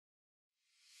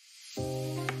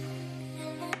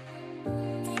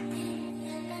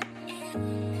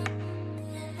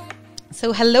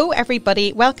So hello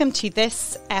everybody, welcome to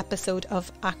this episode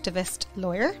of Activist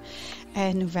Lawyer,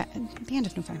 the end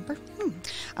of November.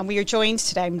 And we are joined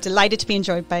today, I'm delighted to be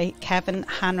joined by Kevin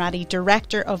Hanratty,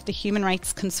 Director of the Human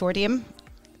Rights Consortium.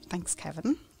 Thanks,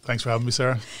 Kevin. Thanks for having me,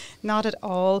 Sarah. Not at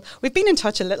all. We've been in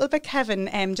touch a little bit, Kevin,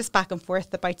 just back and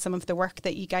forth about some of the work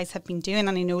that you guys have been doing.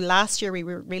 And I know last year we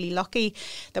were really lucky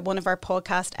that one of our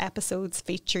podcast episodes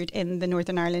featured in the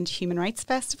Northern Ireland Human Rights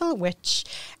Festival, which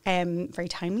very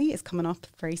timely is coming up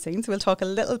very soon. So we'll talk a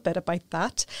little bit about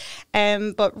that.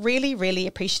 But really, really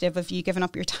appreciative of you giving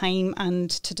up your time and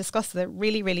to discuss the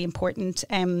really, really important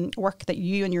work that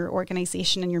you and your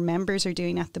organisation and your members are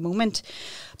doing at the moment.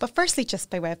 But firstly,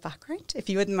 just by way of background, if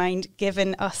you wouldn't mind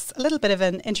giving us a little bit of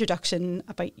an introduction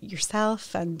about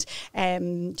yourself and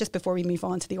just before we move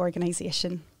on to the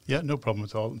organisation. Yeah, no problem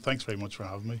at all. And thanks very much for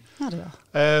having me. Not at all.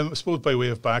 I suppose by way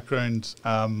of background,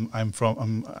 I'm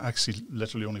actually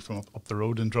literally only from up the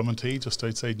road in Drummondtee, just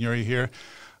outside Newry here.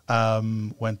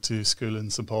 Went to school in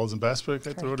St Paul's in Bestbrook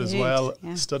out the road as well.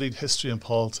 Yeah. Studied history and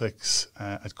politics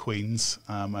at Queen's,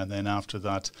 and then after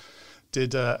that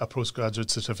did a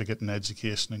postgraduate certificate in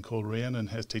education in Coleraine and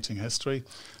teaching history.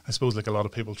 I suppose like a lot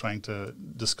of people trying to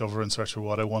discover and search for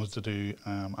what I wanted to do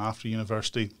after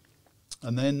university.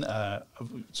 And then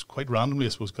quite randomly, I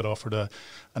suppose, got offered an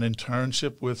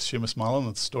internship with Seamus Mallon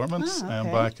at Stormont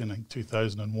back in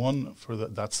 2001 for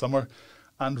that summer.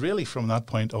 And really from that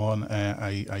point on,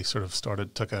 I sort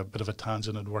of took a bit of a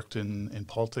tangent and worked in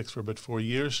politics for about 4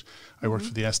 years. I worked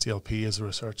for the SDLP as a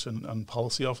research and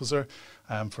policy officer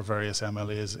for various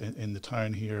MLAs in the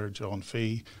town here, John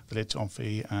Fee, the late John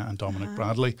Fee and Dominic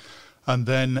Bradley. And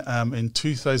then in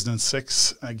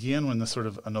 2006, again, when there's sort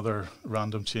of another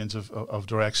random change of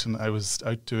direction, I was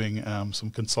out doing some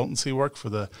consultancy work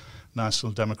for the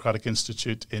National Democratic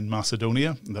Institute in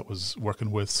Macedonia that was working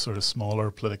with sort of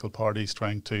smaller political parties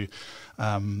trying to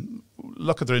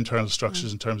look at their internal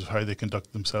structures in terms of how they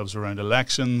conduct themselves around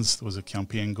elections. There was a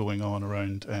campaign going on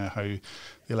around how the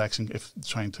election,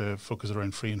 trying to focus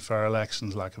around free and fair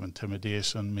elections, lack of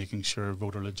intimidation, making sure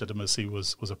voter legitimacy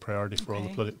was a priority for all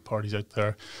the parties out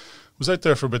there. Was out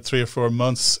there for about 3 or 4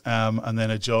 months, and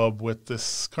then a job with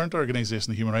this current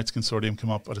organisation, the Human Rights Consortium, came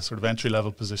up at a sort of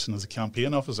entry-level position as a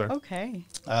campaign officer. Okay.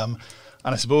 And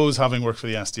I suppose having worked for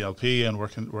the SDLP and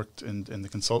worked in the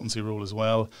consultancy role as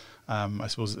well, I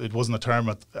suppose it wasn't a term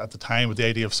at the time, but the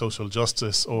idea of social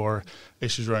justice or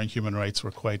issues around human rights were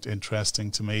quite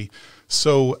interesting to me.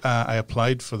 So I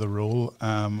applied for the role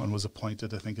and was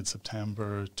appointed, I think, in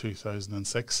September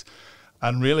 2006.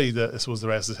 And really, I suppose the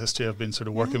rest is history. I've been sort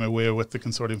of working my way with the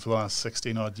consortium for the last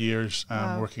 16 odd years,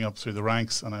 working up through the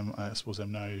ranks, and I suppose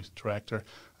I'm now director.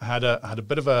 I had a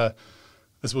bit of a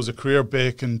career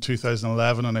break in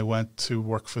 2011, and I went to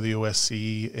work for the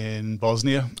OSCE in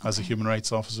Bosnia as a human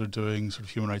rights officer, doing sort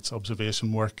of human rights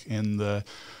observation work in the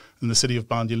city of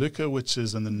Banja Luka, which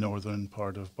is in the northern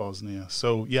part of Bosnia.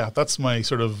 So yeah, that's my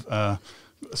sort of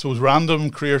I suppose random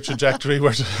career trajectory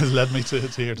where it has led me to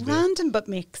here today. Random but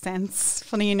makes sense,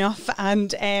 funny enough.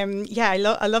 And I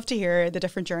love to hear the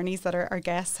different journeys that our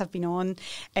guests have been on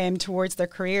towards their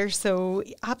career. So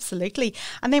absolutely.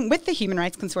 And then with the Human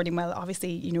Rights Consortium, well, obviously,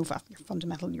 you know,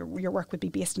 your work would be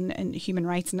based in human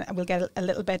rights, and we'll get a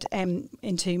little bit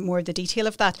into more of the detail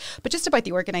of that. But just about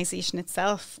the organisation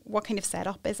itself, what kind of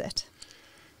setup is it?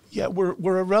 Yeah,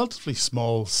 we're a relatively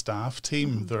small staff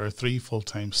team. There are 3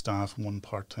 full-time staff and 1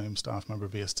 part-time staff member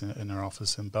based in our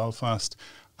office in Belfast.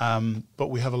 But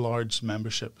we have a large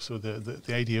membership. So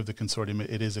the idea of the consortium,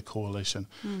 it is a coalition.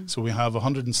 So we have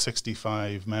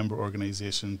 165 member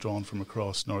organisations drawn from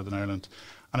across Northern Ireland.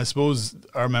 And I suppose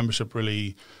our membership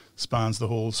really spans the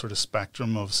whole sort of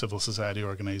spectrum of civil society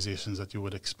organisations that you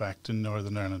would expect in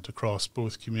Northern Ireland, across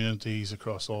both communities,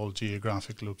 across all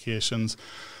geographic locations,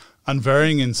 and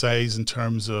varying in size in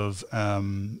terms of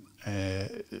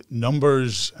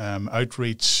numbers,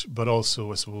 outreach, but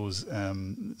also, I suppose,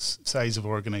 size of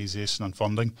organisation and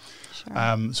funding.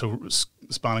 Sure. So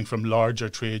spanning from larger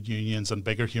trade unions and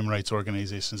bigger human rights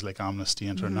organisations like Amnesty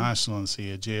International and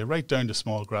CAJ, right down to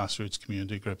small grassroots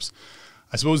community groups.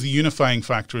 I suppose the unifying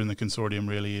factor in the consortium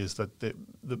really is that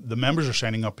the members are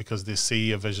signing up because they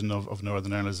see a vision of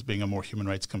Northern Ireland as being a more human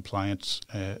rights compliant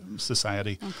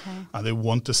society. Okay. And they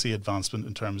want to see advancement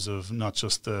in terms of not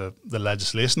just the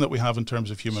legislation that we have in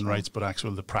terms of human rights, but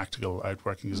actually the practical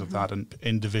outworkings of that, and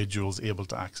individuals able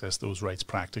to access those rights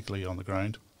practically on the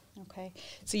ground. Okay,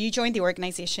 so you joined the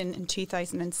organisation in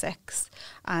 2006,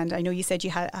 and I know you said you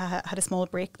had a small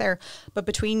break there, but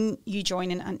between you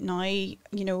joining and now, you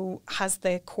know, has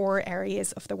the core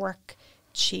areas of the work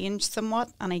changed somewhat?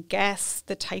 And I guess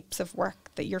the types of work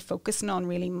that you're focusing on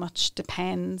really much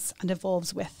depends and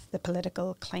evolves with the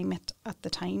political climate at the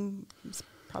time. It's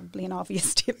probably an obvious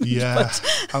statement. Yeah,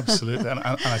 absolutely. And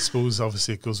I suppose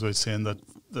obviously it goes without saying that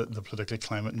the political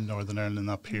climate in Northern Ireland in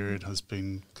that period has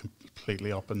been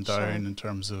completely up and down in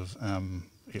terms of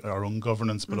our own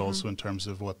governance, but also in terms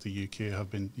of what the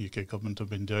UK government have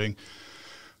been doing.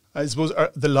 I suppose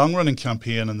the long-running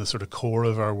campaign and the sort of core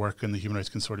of our work in the Human Rights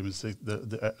Consortium is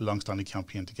the long-standing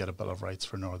campaign to get a Bill of Rights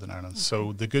for Northern Ireland.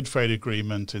 So the Good Friday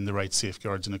Agreement in the Rights,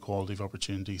 Safeguards and Equality of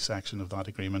Opportunity section of that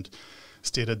agreement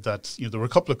stated that there were a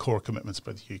couple of core commitments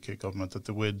by the UK government that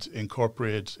they would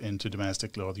incorporate into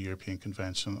domestic law the European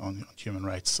Convention on Human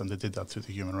Rights, and they did that through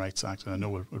the Human Rights Act, and I know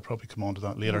we'll probably come on to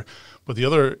that later. But the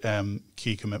other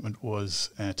key commitment was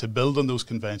to build on those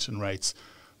convention rights,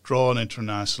 draw on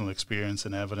international experience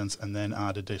and evidence, and then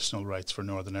add additional rights for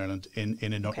Northern Ireland in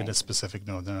a specific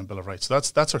Northern Ireland Bill of Rights. So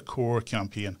that's our core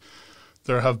campaign.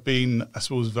 There have been, I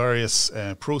suppose, various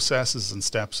processes and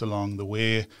steps along the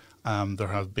way. There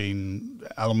have been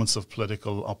elements of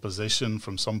political opposition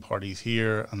from some parties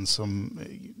here and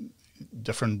some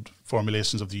different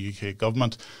formulations of the UK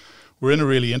government. We're in a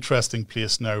really interesting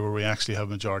place now where we actually have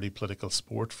majority political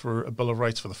support for a Bill of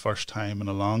Rights for the first time in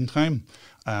a long time.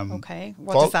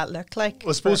 What does that look like?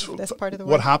 I suppose for this part of the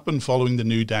world? What happened following the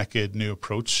New Decade, New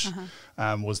Approach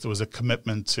was there was a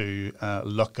commitment to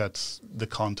look at the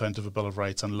content of a Bill of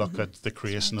Rights and look at the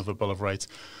creation of a Bill of Rights.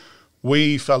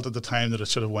 We felt at the time that it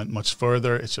should have went much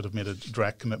further. It should have made a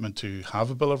direct commitment to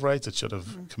have a Bill of Rights. It should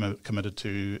have committed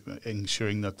to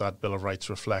ensuring that that Bill of Rights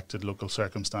reflected local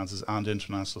circumstances and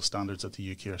international standards that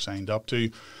the UK are signed up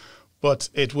to. But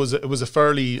it was a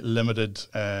fairly limited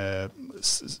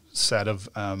set of,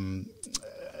 I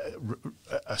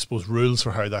suppose, rules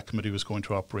for how that committee was going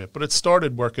to operate. But it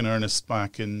started work in earnest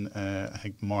back in, I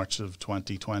think, March of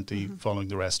 2020, following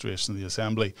the restoration of the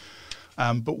Assembly.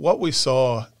 But what we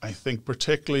saw, I think,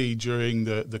 particularly during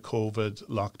the COVID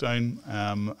lockdown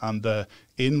and the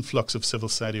influx of civil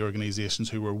society organisations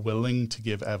who were willing to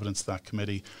give evidence to that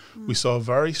committee, we saw a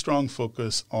very strong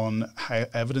focus on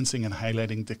evidencing and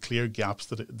highlighting the clear gaps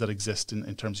that exist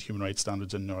in terms of human rights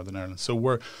standards in Northern Ireland.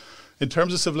 So in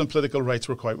terms of civil and political rights,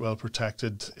 we're quite well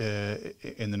protected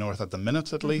in the north at the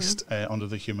minute, at least, under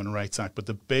the Human Rights Act. But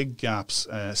the big gaps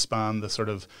span the sort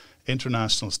of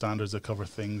international standards that cover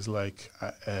things like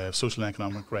social and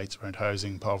economic rights around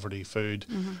housing, poverty, food,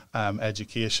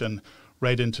 education,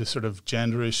 right into sort of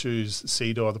gender issues,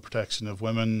 CEDAW, the protection of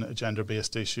women,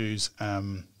 gender-based issues,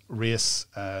 race,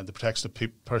 the protection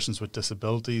of persons with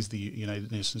disabilities, the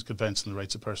United Nations Convention on the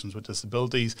Rights of Persons with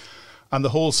Disabilities, and the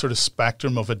whole sort of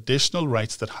spectrum of additional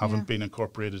rights that haven't been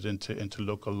incorporated into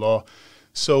local law.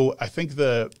 So I think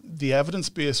the evidence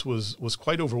base was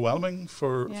quite overwhelming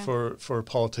for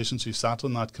politicians who sat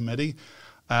on that committee.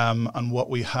 And what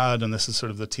we had, and this is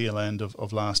sort of the tail end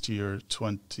of last year,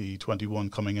 2021,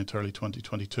 coming into early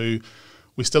 2022,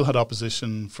 we still had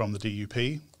opposition from the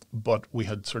DUP, but we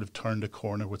had sort of turned a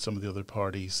corner with some of the other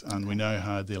parties, and we now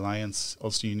had the Alliance,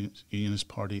 Ulster Unionist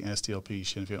Party, SDLP,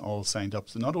 Sinn Féin, all signed up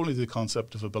to not only the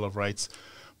concept of a Bill of Rights,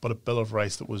 but a Bill of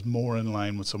Rights that was more in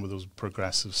line with some of those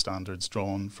progressive standards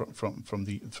drawn from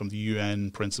the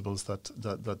UN principles that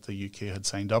the UK had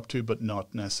signed up to, but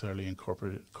not necessarily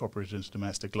incorporated into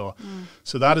domestic law.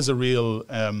 So that is a real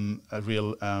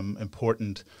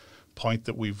important point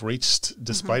that we've reached,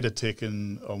 despite it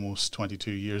taking almost 22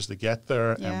 years to get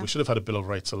there. And we should have had a Bill of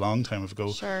Rights a long time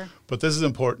ago. Sure. But this is an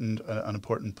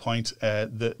important point.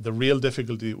 The real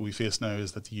difficulty that we face now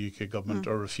is that the UK government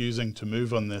are refusing to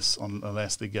move on this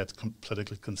unless they get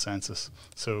political consensus.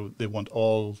 So they want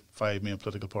all 5 main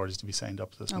political parties to be signed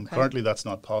up to this. And currently that's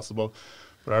not possible.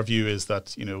 But our view is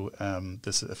that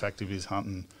this effectively is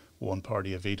handing one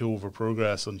party a veto over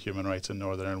progress on human rights in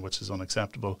Northern Ireland, which is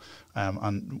unacceptable,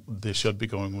 and they should be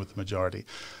going with the majority.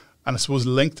 And I suppose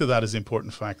linked to that is the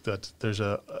important fact that there's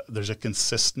a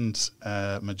consistent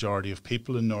majority of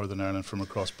people in Northern Ireland from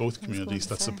across both communities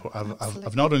that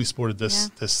have not only supported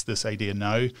this idea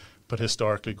now, but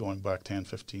historically going back 10,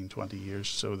 15, 20 years.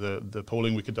 So the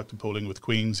polling, we conducted polling with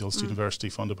Queen's, Ulster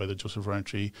University, funded by the Joseph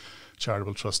Rowntree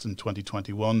Charitable Trust in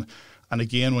 2021. And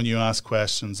again, when you ask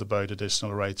questions about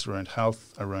additional rights around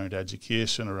health, around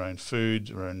education, around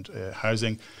food, around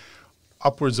housing,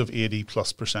 upwards of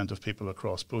 80+% of people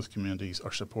across both communities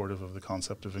are supportive of the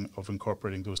concept of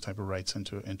incorporating those type of rights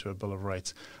into a Bill of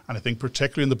Rights. And I think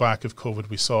particularly in the back of COVID,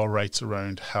 we saw rights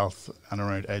around health and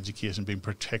around education being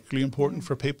particularly important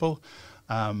for people.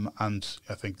 And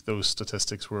I think those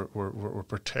statistics were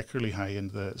particularly high in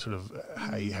the sort of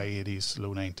high 80s,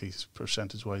 low 90s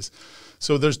percentage-wise.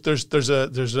 So there's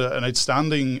an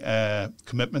outstanding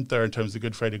commitment there in terms of the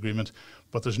Good Friday Agreement,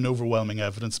 but there's an overwhelming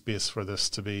evidence base for this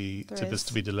to be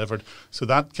delivered. So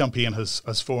that campaign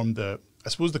has formed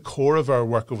the core of our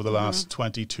work over the last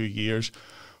 22 years.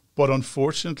 But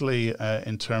unfortunately,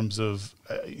 in terms of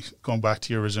going back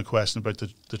to your original question about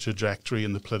the trajectory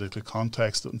and the political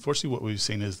context, unfortunately what we've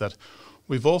seen is that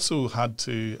we've also had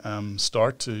to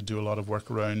start to do a lot of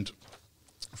work around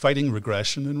fighting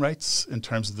regression in rights in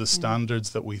terms of the standards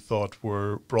that we thought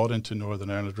were brought into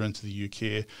Northern Ireland or into the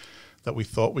UK that we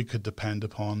thought we could depend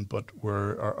upon, but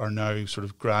are now sort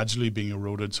of gradually being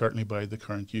eroded, certainly by the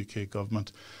current UK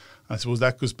government. I suppose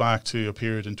that goes back to a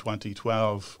period in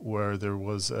 2012 where there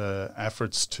was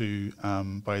efforts to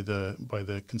by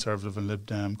the Conservative and Lib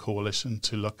Dem coalition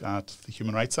to look at the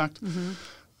Human Rights Act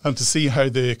and to see how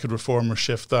they could reform or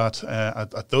shift that.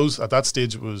 At that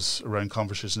stage, it was around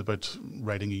conversations about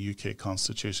writing a UK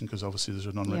constitution, because obviously there's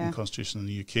an unwritten constitution in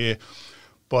the UK.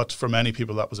 But for many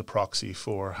people, that was a proxy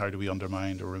for how do we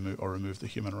undermine or remove the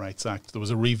Human Rights Act. There was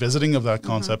a revisiting of that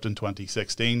concept in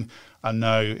 2016, and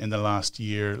now in the last 2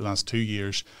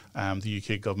 years, the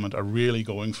UK government are really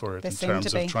going for it in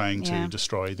terms of trying to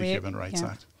destroy the Human Rights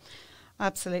Act.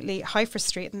 Absolutely. How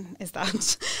frustrating is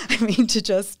that? I mean, to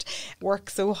just work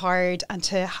so hard and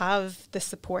to have the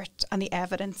support and the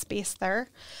evidence base there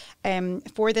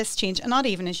for this change. And not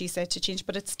even, as you said, to change,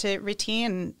 but it's to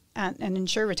retain and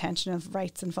ensure retention of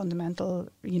rights and fundamental,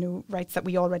 rights that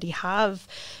we already have.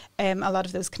 A lot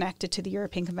of those connected to the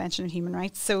European Convention on Human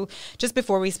Rights. So just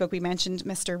before we spoke, we mentioned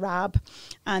Mr. Raab,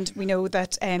 and we know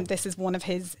that this is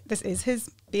his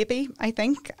baby, I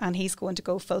think, and he's going to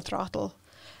go full throttle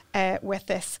with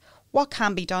this. What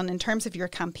can be done in terms of your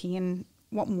campaign?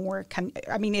 What more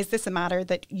is this a matter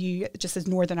that you, just as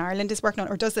Northern Ireland, is working on,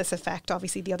 or does this affect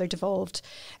obviously the other devolved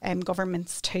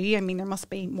governments too? I mean, there must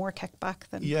be more kickback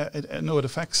than. Yeah, it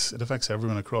affects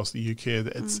everyone across the UK.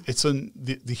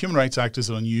 The Human Rights Act is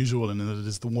unusual in that it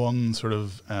is the one sort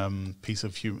of the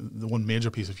one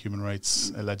major piece of human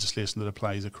rights legislation that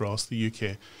applies across the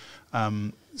UK.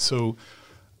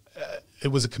 It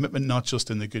was a commitment not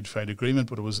just in the Good Friday Agreement,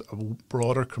 but it was a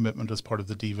broader commitment as part of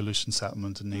the devolution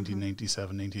settlement in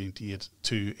 1997, 1998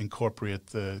 to incorporate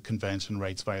the Convention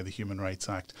rights via the Human Rights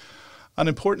Act. And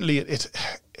importantly, I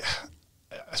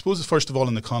suppose, first of all,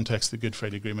 in the context of the Good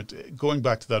Friday Agreement, going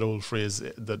back to that old phrase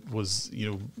that was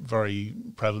very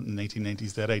prevalent in the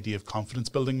 1990s, that idea of confidence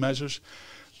building measures.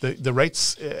 The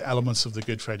rights elements of the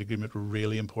Good Friday Agreement were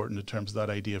really important in terms of that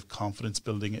idea of confidence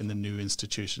building in the new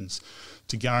institutions,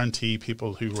 to guarantee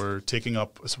people who were taking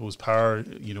up, I suppose, power,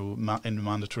 in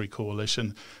mandatory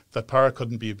coalition, that power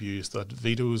couldn't be abused, that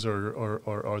vetoes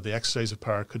or the exercise of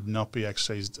power could not be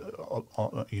exercised,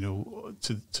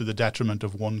 to the detriment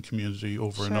of one community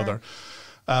over another.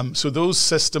 So those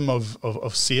system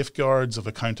of safeguards, of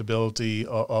accountability,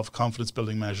 of confidence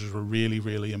building measures were really,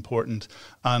 really important.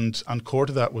 And core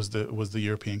to that was the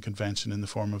European Convention in the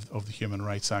form of the Human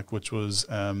Rights Act, which was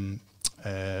written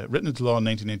into law in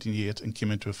 1998 and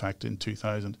came into effect in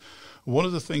 2000. One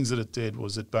of the things that it did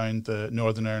was it bound the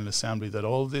Northern Ireland Assembly that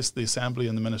all of this, the Assembly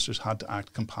and the ministers had to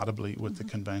act compatibly with the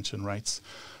Convention rights.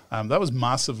 That was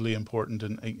massively important.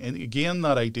 And again,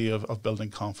 that idea of building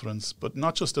confidence, but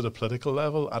not just at a political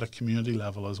level, at a community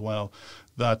level as well.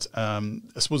 That I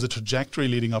suppose the trajectory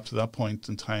leading up to that point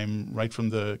in time, right from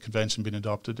the Convention being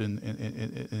adopted in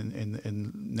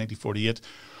 1948,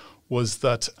 was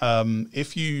that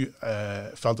if you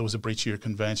felt there was a breach of your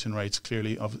Convention rights,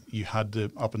 clearly you had to,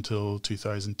 up until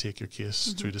 2000, take your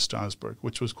case through to Strasbourg,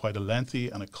 which was quite a lengthy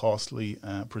and a costly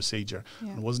procedure.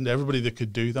 Yeah. And it wasn't everybody that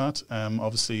could do that.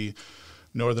 Obviously,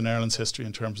 Northern Ireland's history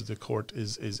in terms of the court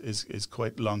is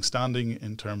quite long-standing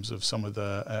in terms of some of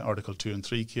the Article 2 and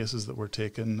 3 cases that were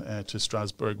taken to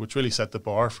Strasbourg, which really set the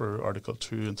bar for Article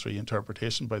 2 and 3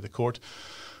 interpretation by the court.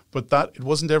 But that it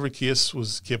wasn't every case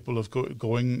was capable of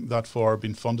going that far,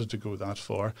 being funded to go that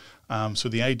far. So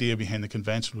the idea behind the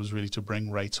convention was really to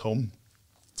bring rights home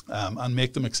and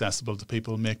make them accessible to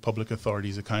people, make public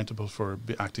authorities accountable for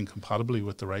acting compatibly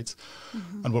with the rights.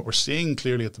 And what we're seeing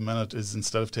clearly at the minute is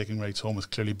instead of taking rights home, is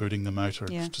clearly booting them out or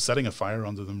setting a fire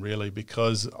under them, really,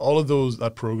 because all of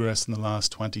that progress in the last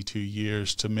 22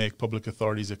 years to make public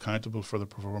authorities accountable for the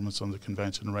performance on the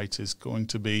convention rights is going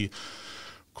to be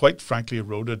quite frankly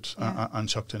eroded and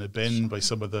chucked in a bin by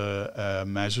some of the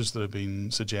measures that have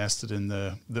been suggested in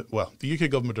the UK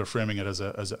government are framing it as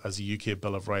a UK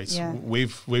Bill of Rights. Yeah.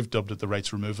 We've dubbed it the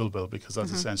Rights Removal Bill, because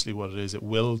that's essentially what it is. It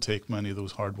will take many of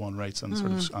those hard-won rights and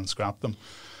sort of and scrap them.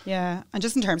 Yeah, and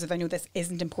just in terms of, I know this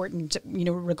isn't important,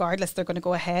 regardless, they're going to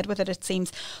go ahead with it, it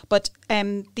seems. But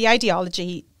the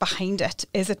ideology behind it,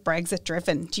 is it Brexit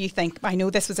driven? Do you think? I know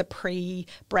this was a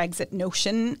pre-Brexit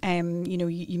notion.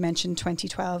 You mentioned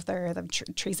 2012 there,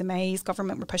 Theresa May's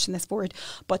government were pushing this forward.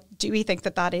 But do we think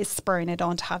that is spurring it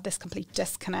on to have this complete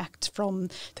disconnect from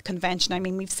the convention? I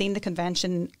mean, we've seen the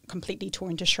convention completely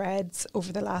torn to shreds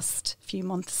over the last few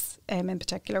months, in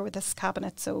particular with this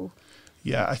cabinet. So.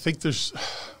 Yeah, I think there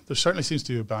certainly seems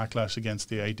to be a backlash against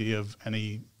the idea of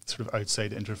any sort of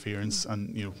outside interference,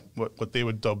 and what they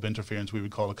would dub interference, we would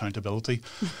call accountability.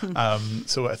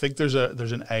 So I think there's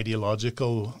an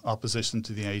ideological opposition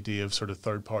to the idea of sort of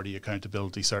third party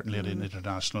accountability, certainly at an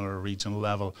international or regional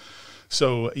level.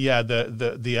 So yeah,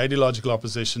 the ideological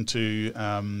opposition to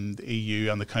the EU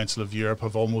and the Council of Europe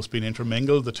have almost been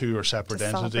intermingled. The two are separate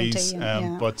entities,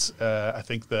 but I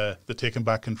think the taking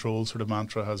back control sort of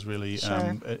mantra has really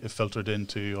filtered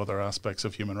into other aspects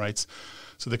of human rights.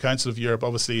 So the Council of Europe,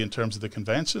 obviously in terms of the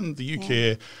convention, the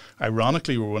UK,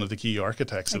 ironically, were one of the key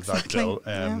architects of that bill,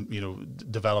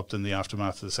 developed in the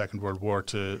aftermath of the Second World War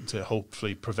to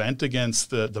hopefully prevent against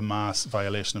the mass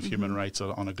violation of human rights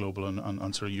on a global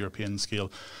and sort of European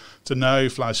scale. To now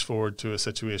flash forward to a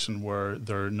situation where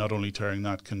they're not only tearing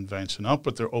that convention up,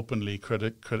 but they're openly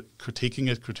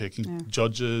critiquing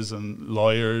judges and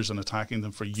lawyers and attacking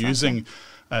them for using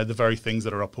the very things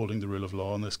that are upholding the rule of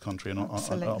law in this country and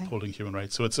upholding human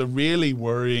rights. So it's a really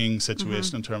worrying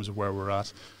situation in terms of where we're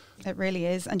at. It really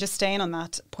is. And just staying on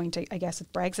that point, I guess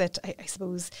with Brexit, I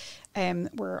suppose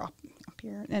we're up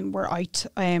here and we're out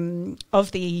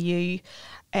of the EU.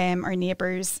 Our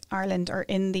neighbours, Ireland, are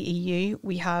in the EU.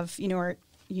 We have, our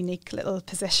unique little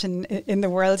position in the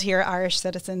world here, Irish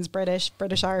citizens, British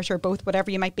Irish, or both,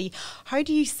 whatever you might be. How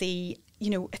do you see,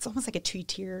 it's almost like a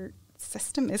two-tier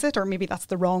system, is it? Or maybe that's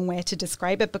the wrong way to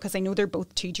describe it, because I know they're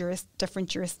both two different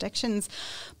jurisdictions.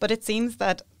 But it seems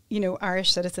that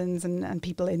Irish citizens and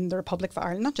people in the Republic of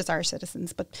Ireland, not just Irish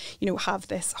citizens, but, have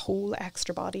this whole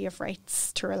extra body of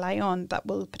rights to rely on that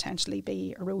will potentially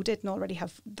be eroded, and already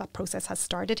that process has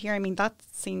started here. I mean, that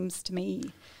seems to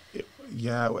me.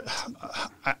 Yeah,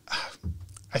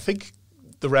 I think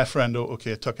the referendum,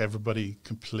 it took everybody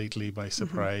completely by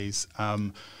surprise.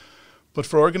 But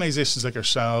for organisations like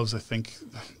ourselves, I think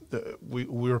that we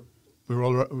were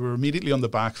immediately on the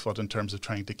back foot in terms of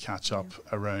trying to catch up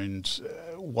around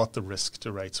what the risk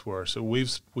to rights were. So we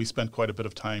spent quite a bit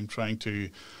of time trying to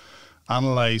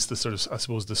analyse the sort of, I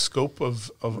suppose, the scope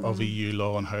of EU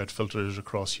law and how it filters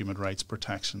across human rights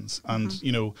protections. And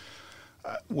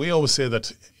we always say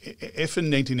that if in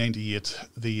 1998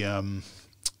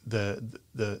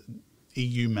 the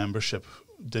EU membership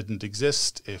didn't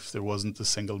exist, if there wasn't the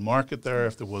single market there,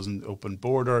 if there wasn't open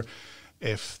border,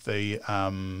 if the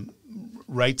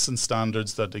rights and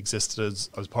standards that existed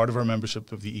as part of our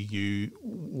membership of the EU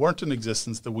weren't in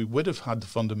existence, that we would have had to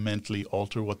fundamentally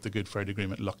alter what the Good Friday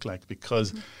Agreement looked like,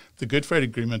 because the Good Friday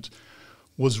Agreement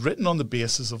was written on the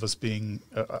basis of us being,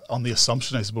 on the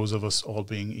assumption, I suppose, of us all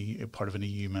being part of an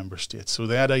EU member state. So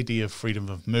that idea of freedom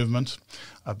of movement,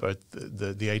 about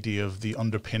the idea of the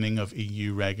underpinning of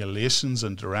EU regulations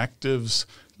and directives,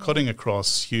 cutting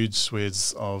across huge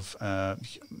swathes of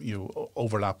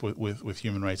overlap with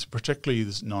human rights, particularly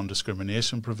these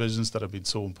non-discrimination provisions that have been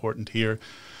so important here,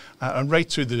 and right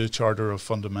through the Charter of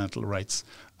Fundamental Rights.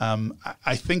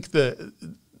 I think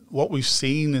what we've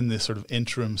seen in this sort of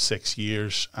interim 6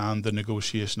 years and the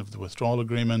negotiation of the withdrawal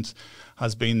agreement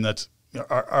has been that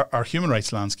our human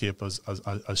rights landscape has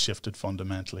shifted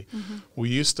fundamentally. We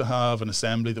used to have an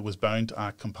assembly that was bound to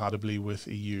act compatibly with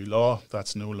EU law.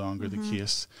 That's no longer the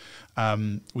case.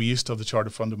 We used to have the Charter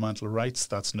of Fundamental Rights.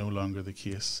 That's no longer the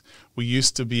case. We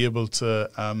used to be able to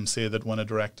say that when a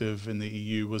directive in the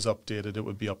EU was updated, it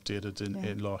would be updated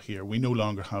in law here. We no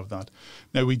longer have that.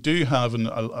 Now, we do have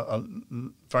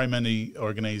very many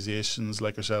organisations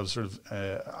like ourselves sort of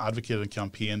advocated and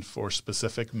campaigned for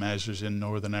specific measures in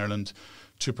Northern Ireland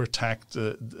to protect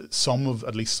some of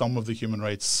the human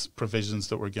rights provisions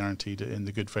that were guaranteed in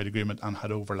the Good Friday Agreement and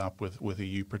had overlap with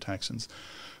EU protections.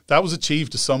 That was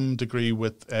achieved to some degree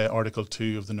with Article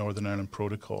 2 of the Northern Ireland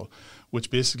Protocol, which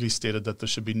basically stated that there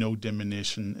should be no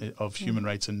diminution of human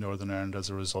rights in Northern Ireland as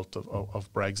a result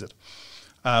of Brexit.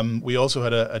 We also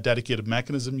had a dedicated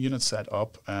mechanism unit set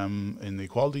up in the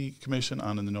Equality Commission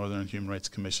and in the Northern Ireland Human Rights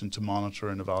Commission to monitor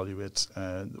and evaluate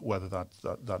whether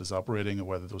that is operating or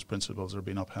whether those principles are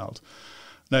being upheld.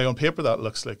 Now, on paper, that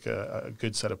looks like a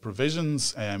good set of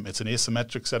provisions. It's an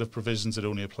asymmetric set of provisions. It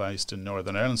only applies to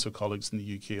Northern Ireland, so colleagues in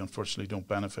the UK, unfortunately, don't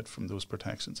benefit from those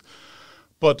protections.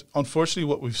 But unfortunately,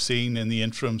 what we've seen in the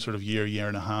interim sort of year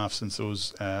and a half since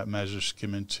those measures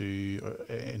came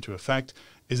into effect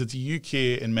is that the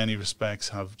UK, in many respects,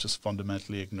 have just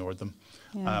fundamentally ignored them.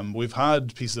 Yeah. We've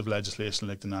had pieces of legislation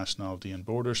like the Nationality and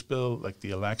Borders Bill, like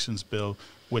the Elections Bill,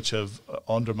 which have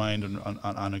undermined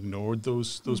and ignored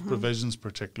those provisions,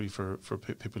 particularly for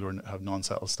people who have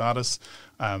non-settled status.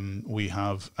 We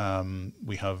have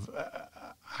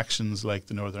actions like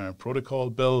the Northern Ireland Protocol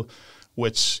Bill,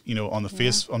 which, you know, on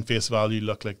face value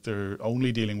look like they're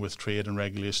only dealing with trade and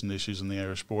regulation issues on the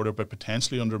Irish border, but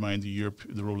potentially undermine the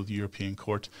role of the European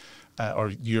Court or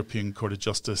European Court of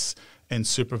Justice in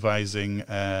supervising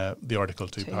the Article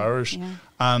 2 powers. Yeah.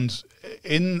 And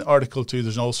in Article 2,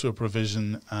 there's also a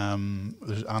provision,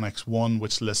 there's Annex 1,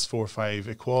 which lists 4 or 5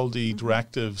 equality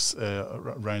directives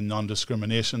around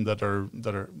non-discrimination that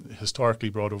are historically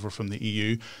brought over from the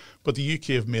EU. But the UK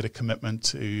have made a commitment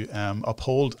to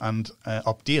uphold and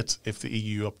update if the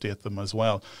EU update them as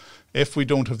well. If we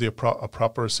don't have a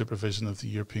proper supervision of the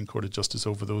European Court of Justice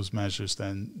over those measures,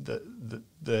 then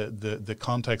the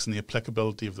context and the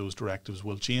applicability of those directives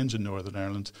will change in Northern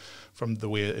Ireland from the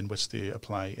way in which they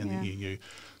apply in the EU.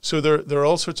 So there are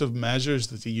all sorts of measures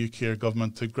that the UK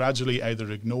government to gradually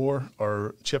either ignore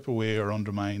or chip away or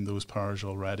undermine those powers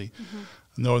already. Mm-hmm.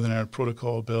 Northern Ireland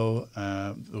Protocol Bill,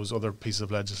 those other pieces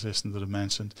of legislation that I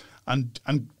mentioned, and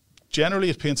generally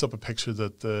it paints up a picture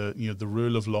that the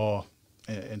rule of law,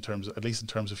 at least in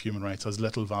terms of human rights, has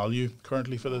little value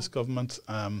currently for this government,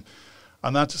 and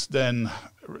that then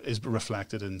is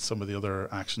reflected in some of the other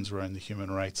actions around the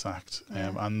Human Rights Act.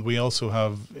 And we also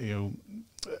have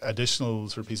additional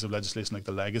sort of piece of legislation like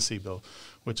the Legacy Bill,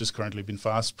 which has currently been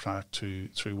fast-tracked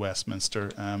through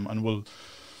Westminster, and will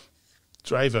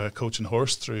drive a coach and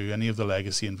horse through any of the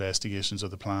legacy investigations or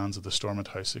the plans of the Stormont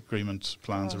House Agreement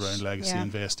plans around legacy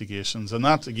investigations. And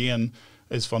that, again,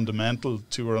 is fundamental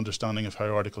to our understanding of how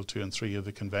Article 2 and 3 of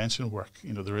the Convention work.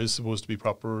 You know, there is supposed to be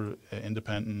proper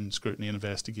independent scrutiny and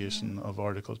investigation of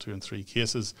Article 2 and 3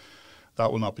 cases.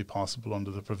 That will not be possible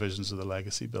under the provisions of the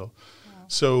Legacy Bill. Wow.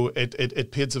 So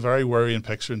it paints a very worrying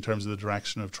picture in terms of the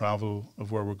direction of travel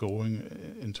of where we're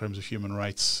going in terms of human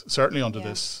rights, certainly under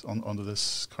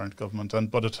this current government.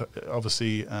 But it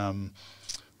obviously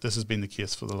this has been the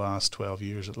case for the last 12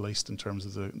 years at least in terms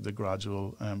of the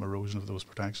gradual erosion of those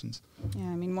protections. Yeah,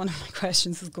 I mean, one of my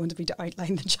questions is going to be to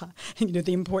outline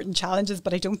the important challenges,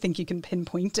 but I don't think you can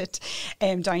pinpoint it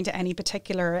down to any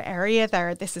particular area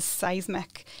there. This is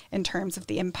seismic in terms of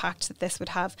the impact that this would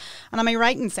have. And am I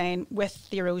right in saying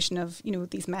with the erosion of,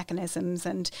 these mechanisms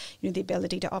and, the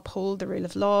ability to uphold the rule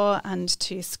of law and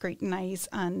to scrutinise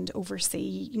and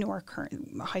oversee,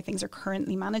 how things are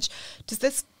currently managed, does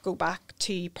this go back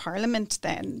to Parliament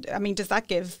then? I mean, does that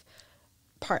give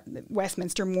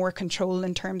Westminster more control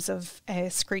in terms of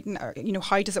scrutiny?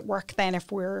 How does it work then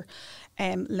if we're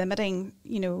limiting,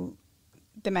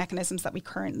 the mechanisms that we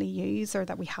currently use or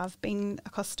that we have been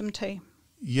accustomed to?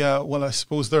 Yeah, well, I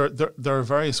suppose there are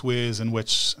various ways in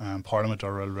which Parliament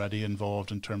are already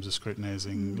involved in terms of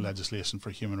scrutinising legislation for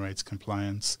human rights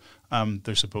compliance.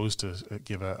 They're supposed to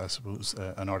give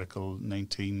an Article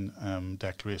 19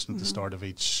 declaration at the start of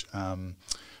each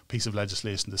piece of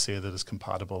legislation to say that it's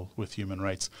compatible with human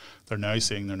rights. They're now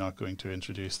saying they're not going to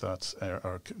introduce that.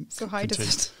 So how does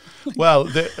it? Well,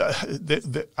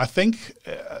 I think,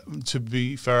 to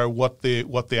be fair, what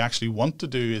they actually want to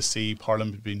do is see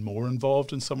Parliament being more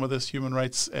involved in some of this human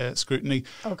rights scrutiny.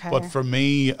 Okay. But for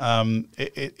me,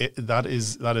 that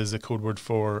is a code word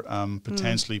for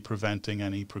potentially preventing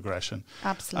any progression.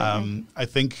 Absolutely. I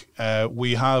think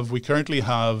we currently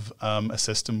have a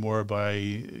system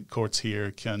whereby courts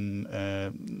here can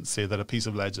say that a piece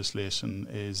of legislation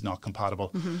is not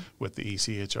compatible with the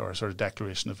ECHR sort of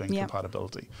declaration of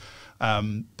incompatibility.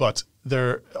 But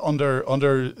there, under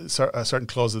a certain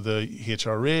clause of the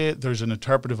HRA, there's an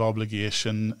interpretive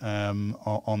obligation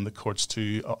on the courts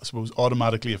to, I suppose,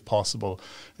 automatically, if possible,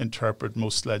 interpret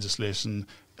most legislation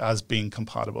as being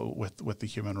compatible with the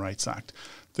Human Rights Act.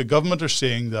 The government are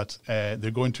saying that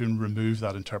they're going to remove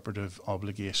that interpretive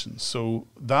obligation. So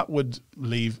that would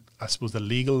leave, I suppose, the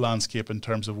legal landscape in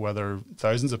terms of whether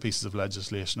thousands of pieces of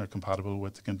legislation are compatible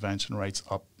with the Convention rights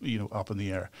up in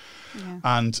the air. Yeah.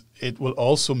 And it will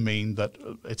also mean that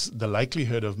it's the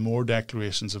likelihood of more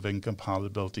declarations of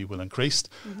incompatibility will increase,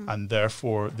 and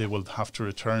therefore they will have to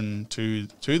return to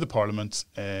the Parliament,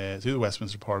 to the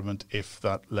Westminster Parliament, if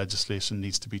that legislation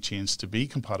needs to be changed to be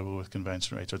compatible with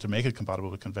Convention rights or to make it compatible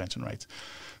with Convention rights.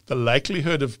 The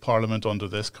likelihood of Parliament under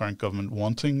this current government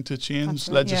wanting to change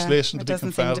legislation to be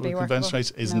compatible with Convention rights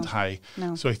isn't high.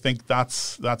 No. So I think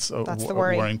that's a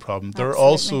worrying problem. Absolutely. There are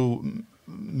also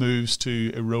moves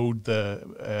to erode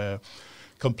the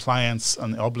compliance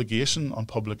and the obligation on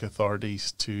public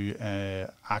authorities to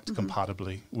act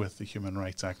compatibly with the Human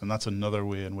Rights Act, and that's another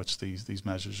way in which these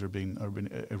measures are being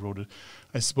eroded.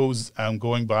 I suppose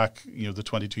going back, the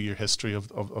 22-year history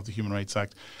of the Human Rights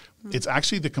Act, it's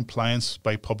actually the compliance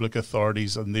by public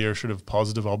authorities and their sort of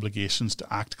positive obligations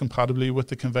to act compatibly with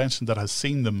the Convention that has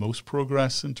seen the most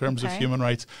progress in terms of human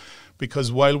rights.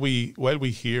 Because while we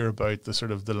hear about the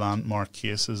sort of the landmark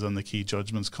cases and the key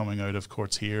judgments coming out of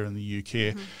courts here in the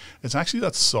UK, it's actually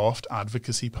that soft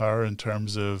advocacy power in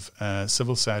terms of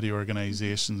civil society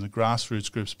organisations and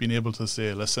grassroots groups being able to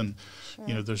say, listen,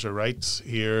 there's a right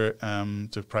here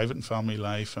to private and family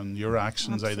life, and your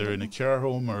actions either in a care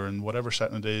home or in whatever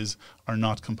setting it is are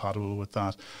not compatible with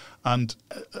that. And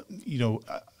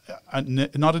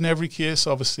not in every case,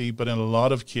 obviously, but in a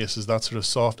lot of cases, that sort of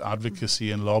soft advocacy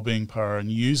and lobbying power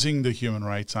and using the Human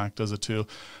Rights Act as a tool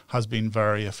has been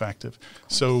very effective.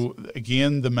 So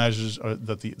again, the measures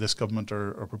that this government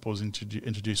are proposing to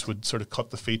introduce would sort of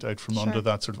cut the feet out from under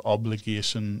that sort of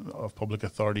obligation of public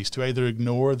authorities to either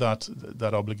ignore that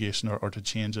obligation or to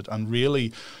change it, and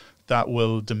really that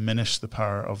will diminish the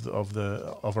power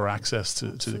of our access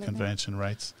to the Convention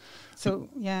rights. So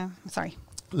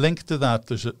Linked to that,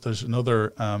 there's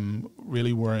another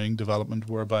really worrying development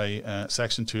whereby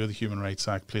Section 2 of the Human Rights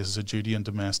Act places a duty on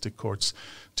domestic courts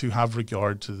to have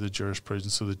regard to the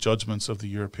jurisprudence, so the judgments of the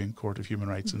European Court of Human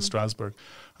Rights in Strasbourg.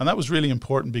 And that was really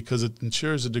important because it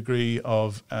ensures a degree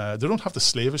of, they don't have to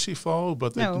slavishly follow,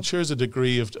 but it ensures a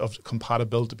degree of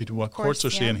compatibility between what courts are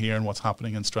saying here and what's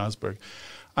happening in Strasbourg.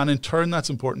 And in turn, that's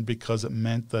important because it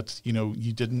meant that,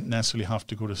 you didn't necessarily have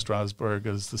to go to Strasbourg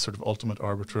as the sort of ultimate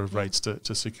arbiter of rights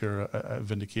to secure a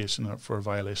vindication or for a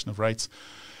violation of rights.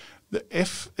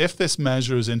 If this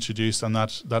measure is introduced and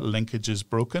that linkage is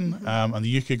broken, and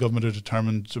the UK government are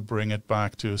determined to bring it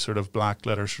back to a sort of black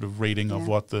letter sort of reading of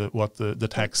what the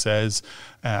text says,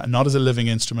 not as a living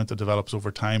instrument that develops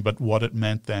over time, but what it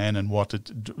meant then and what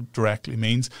it directly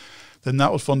means, then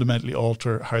that will fundamentally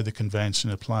alter how the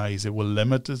Convention applies. It will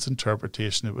limit its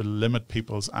interpretation. It will limit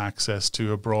people's access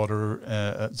to a broader,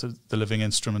 the living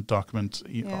instrument document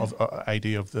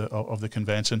idea of the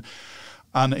Convention,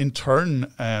 and in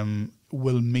turn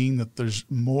will mean that there's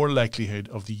more likelihood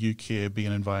of the UK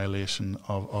being in violation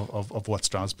of what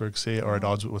Strasbourg say or at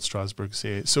odds with what Strasbourg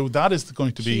say. So that is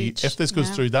going to be, if this goes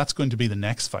through, that's going to be the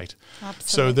next fight.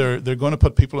 Absolutely. So they're going to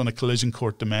put people in a collision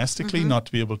court domestically, not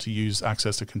to be able to use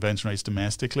access to Convention rights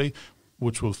domestically,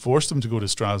 which will force them to go to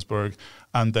Strasbourg,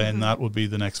 and then that will be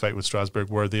the next fight with Strasbourg,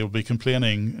 where they'll be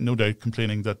no doubt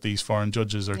complaining that these foreign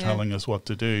judges are telling us what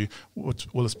to do.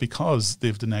 Well, it's because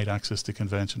they've denied access to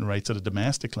Convention rights at a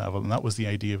domestic level, and that was the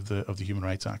idea of the Human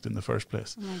Rights Act in the first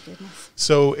place. Oh my goodness!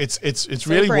 So it's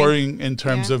really worrying in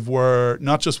terms of where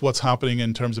not just what's happening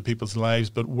in terms of people's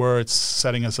lives, but where it's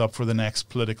setting us up for the next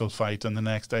political fight and the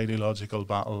next ideological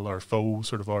battle or foe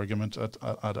sort of argument at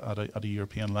a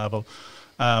European level.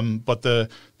 But the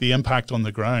impact on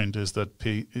the ground is that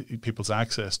people's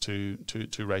access to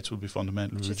rights will be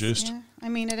fundamentally reduced. Yeah. I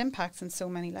mean, it impacts on so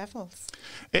many levels.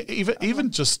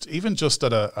 Even just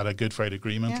at a Good Friday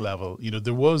Agreement level,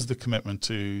 there was the commitment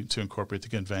to incorporate the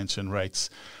Convention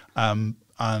rights.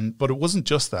 But it wasn't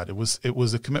just that. It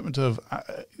was a commitment of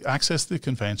access to the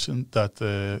Convention, that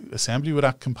the Assembly would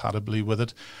act compatibly with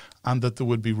it, and that there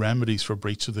would be remedies for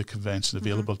breach of the Convention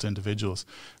available to individuals.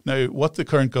 Now, what the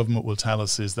current government will tell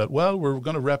us is that, well, we're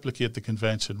going to replicate the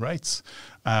Convention rights,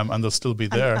 and they'll still be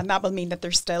there. And that will mean that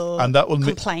they're still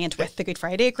compliant with the Good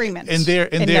Friday Agreement. In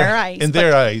their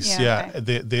eyes.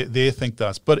 They think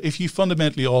that. But if you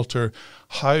fundamentally alter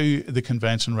how the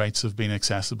Convention rights have been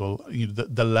accessible,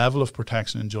 the level of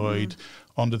protection enjoyed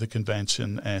under the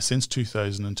Convention since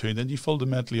 2002, then you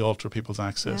fundamentally alter people's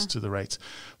access to the rights.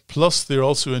 Plus, they're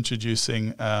also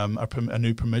introducing a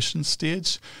new permission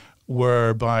stage,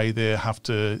 whereby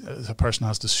the person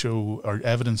has to show or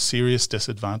evidence serious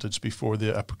disadvantage before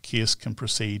a case can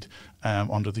proceed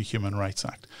under the Human Rights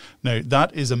Act. Now,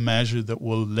 that is a measure that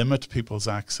will limit people's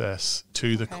access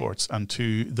to the courts and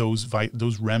to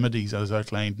those remedies as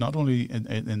outlined not only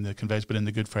in the Convention but in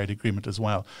the Good Friday Agreement as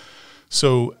well.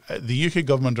 So the UK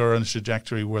government are on a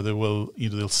trajectory where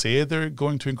they'll say they're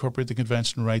going to incorporate the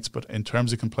Convention rights, but in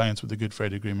terms of compliance with the Good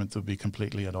Friday Agreement, they'll be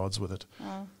completely at odds with it.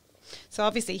 Wow. So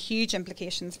obviously huge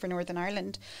implications for Northern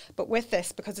Ireland. But with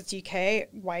this, because it's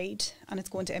UK-wide and it's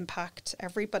going to impact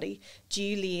everybody, do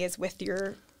you liaise with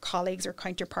your colleagues or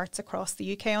counterparts across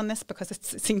the UK on this? Because it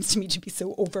seems to me to be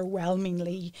so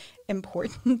overwhelmingly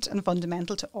important and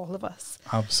fundamental to all of us.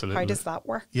 Absolutely. How does that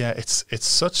work? Yeah, it's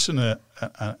such a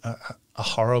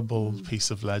horrible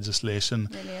piece of legislation.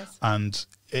 It really is. And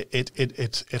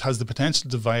it has the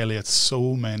potential to violate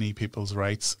so many people's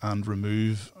rights and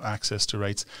remove access to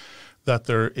rights that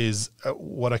there is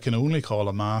what I can only call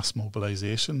a mass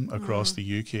mobilisation across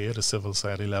the UK at a civil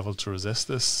society level to resist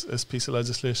this piece of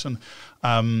legislation.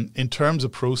 In terms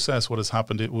of process, what has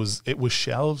happened, it was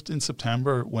shelved in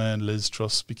September when Liz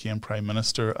Truss became Prime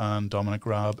Minister and Dominic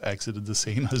Raab exited the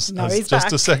scene as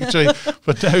Justice Secretary.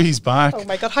 But now he's back. Oh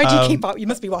my God, how do you keep up? You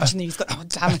must be watching these. Oh,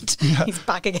 damn it, he's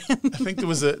back again. I think there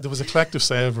was a collective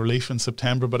sigh of relief in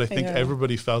September, but I think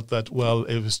everybody felt that, well,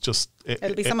 it was just...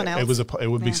 It'll be someone else. It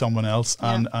would be someone else.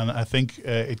 And I think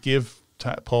it gave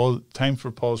time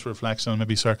for Paul's reflection and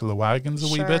maybe circle the wagons a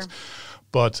wee bit.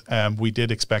 But we did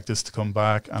expect this to come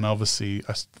back, and obviously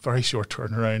a very short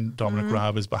turnaround. Dominic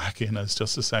Raab is back in as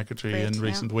Justice Secretary in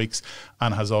recent weeks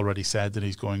and has already said that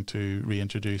he's going to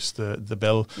reintroduce the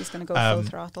bill. He's going to go full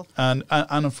throttle. And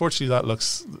unfortunately that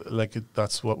looks like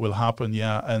that's what will happen,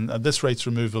 And this rights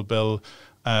removal bill,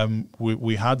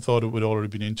 we had thought it would already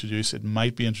been introduced. It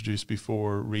might be introduced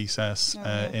before recess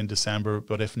in December,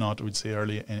 but if not, we'd say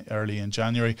early in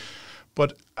January.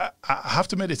 But I have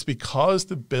to admit, it's because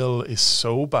the bill is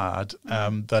so bad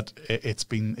that it's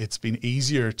been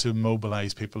easier to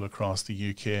mobilise people across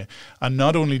the UK. And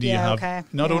not only do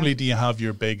you have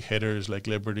your big hitters like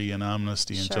Liberty and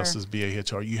Amnesty and Justice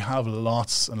BAHR, you have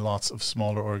lots and lots of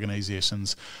smaller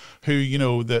organisations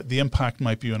who, the impact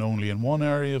might be only in one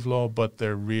area of law, but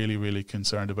they're really, really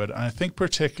concerned about it. And I think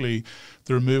particularly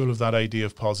the removal of that idea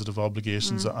of positive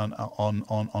obligations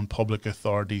on public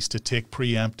authorities to take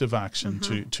preemptive action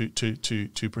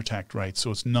to protect rights. So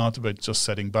it's not about just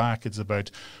sitting back. It's about,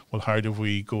 well, how do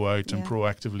we go out and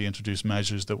proactively introduce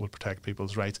measures that will protect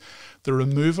people's rights? The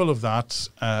removal of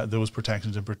those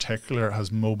protections in particular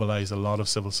has mobilised a lot of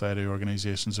civil society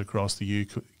organisations across the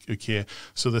UK.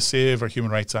 So the Save Our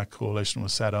Human Rights Act Coalition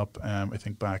was set up, I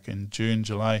think, back in June,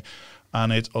 July.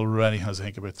 And it already has, I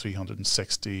think, about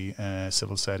 360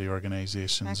 civil society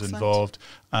organisations involved.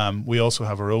 We also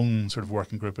have our own sort of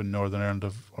working group in Northern Ireland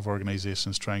of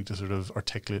organisations trying to sort of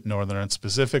articulate Northern Ireland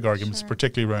specific arguments,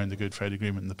 particularly around the Good Friday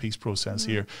Agreement and the peace process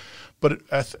here. But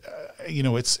it's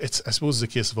I suppose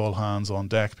it's a case of all hands on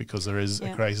deck because there is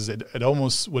a crisis. It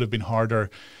almost would have been harder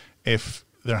if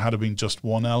there had been just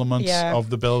one element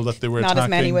of the bill that they were attacking. Not as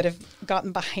many would have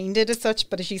gotten behind it as such,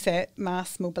 but as you say,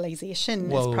 mass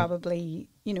mobilisation is probably,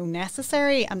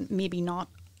 necessary and maybe not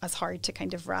as hard to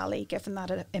kind of rally, given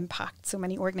that it impacts so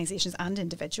many organisations and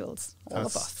individuals,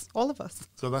 all of us.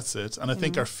 So that's it. And I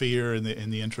think our fear in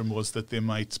the interim was that they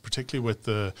might, particularly with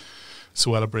the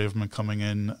Suella Braverman coming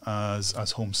in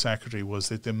as Home Secretary, was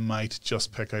that they might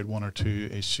just pick out one or two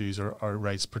issues or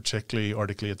rights, particularly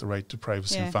articulate the right to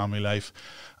privacy and family life.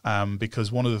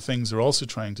 Because one of the things they're also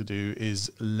trying to do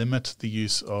is limit the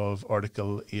use of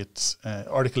Article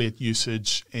 8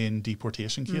 usage in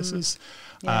deportation cases.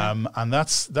 And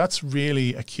that's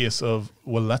really a case of,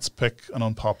 well, let's pick an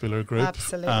unpopular group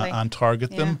and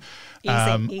target them.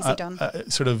 Easy done.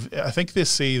 I think they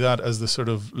see that as the sort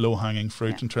of low-hanging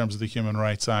fruit in terms of the Human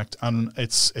Rights Act, and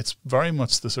it's very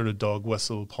much the sort of dog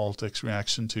whistle politics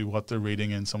reaction to what they're reading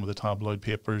in some of the tabloid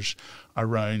papers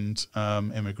around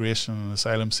immigration and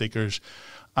asylum seekers.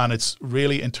 And it's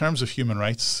really, in terms of human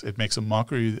rights, it makes a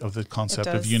mockery of the concept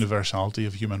of universality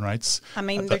of human rights. I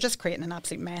mean, they're just creating an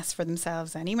absolute mess for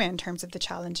themselves anyway in terms of the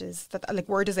challenges.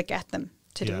 Where does it get them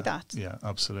to do that? Yeah,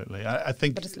 absolutely. I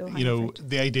think,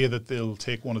 the idea that they'll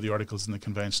take one of the articles in the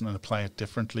convention and apply it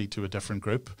differently to a different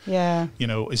group,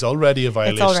 is already a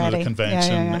violation of the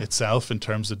convention itself in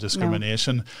terms of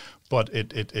discrimination. But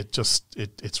it's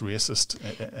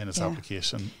racist in its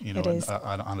application,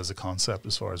 and as a concept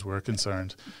as far as we're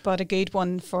concerned. But a good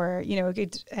one for, a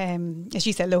good, as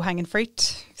you said, low-hanging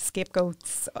fruit,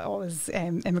 scapegoats, always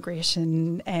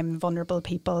immigration, vulnerable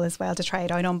people as well to try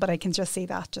it out on. But I can just see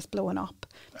that just blowing up.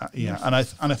 And I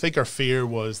think our fear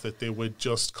was that they would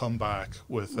just come back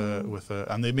with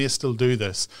and they may still do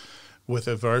this, with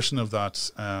a version of that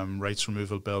rights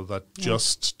removal bill that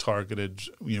just targeted,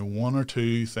 one or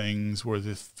two things where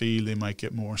they feel they might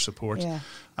get more support.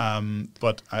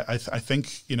 But I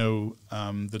think,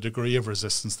 the degree of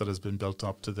resistance that has been built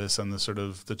up to this and the sort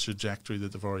of the trajectory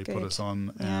that they've already put us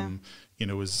on,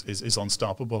 is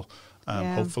unstoppable,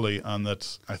 hopefully, and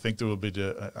that I think there will be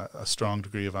a strong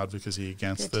degree of advocacy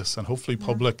against this, and hopefully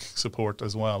public support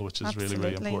as well, which is really,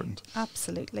 really important.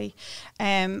 Absolutely.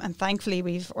 And thankfully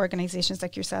we've organisations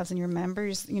like yourselves and your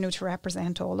members, to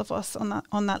represent all of us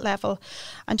on that level.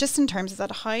 And just in terms of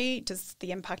that, how does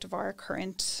the impact of our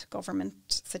current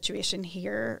government situation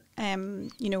here,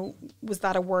 was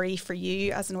that a worry for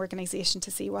you as an organisation to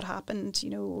see what happened,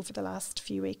 over the last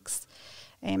few weeks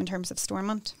in terms of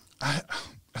Stormont?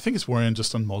 I think it's worrying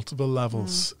just on multiple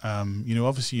levels.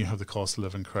 Obviously you have the cost of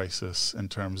living crisis in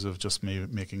terms of just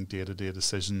making day-to-day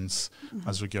decisions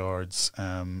as regards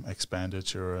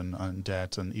expenditure and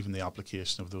debt, and even the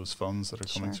application of those funds that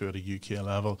are coming through at a UK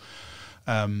level.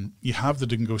 You have the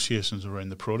negotiations around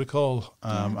the protocol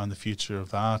and the future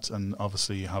of that, and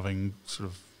obviously having sort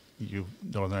of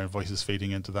Northern Ireland voices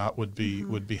feeding into that would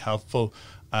be helpful.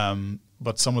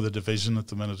 But some of the division at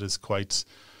the minute is quite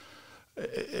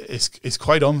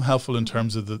unhelpful in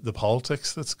terms of the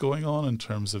politics that's going on, in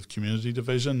terms of community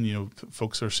division.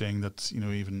 Folks are saying that,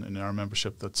 even in our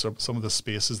membership, that some of the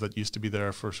spaces that used to be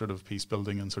there for sort of peace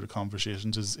building and sort of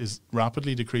conversations is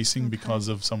rapidly decreasing because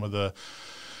of some of the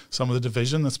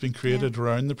division that's been created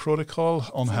around the protocol,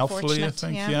 unhelpfully, I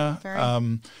think.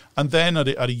 And then at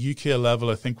a UK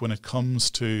level, I think when it comes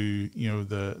to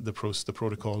the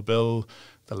protocol bill,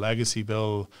 the legacy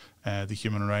bill,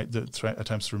 the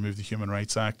attempts to remove the Human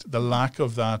Rights Act, the lack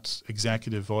of that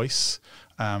executive voice,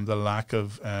 the lack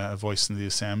of a voice in the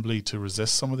Assembly to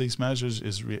resist some of these measures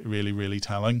is really, really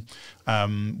telling.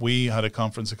 We had a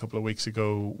conference a couple of weeks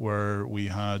ago where we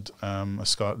had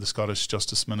the Scottish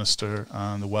Justice Minister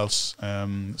and the Welsh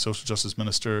Social Justice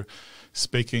Minister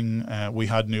speaking. We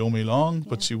had Naomi Long,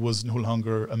 but she was no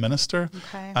longer a minister.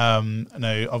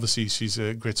 Now, obviously, she's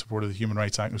a great supporter of the Human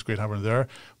Rights Act. It was great having her there,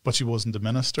 but she wasn't a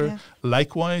minister.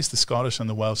 Likewise, the Scottish and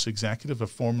the Welsh executive have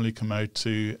formally come out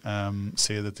to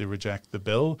say that they reject the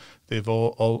bill. They've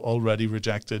already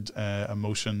rejected a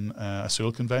motion, a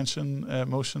Sewell Convention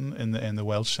motion in the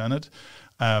Welsh Senate.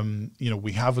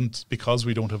 We haven't, because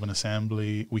we don't have an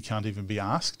assembly, we can't even be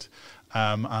asked.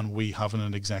 And we haven't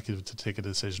an executive to take a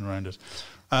decision around it.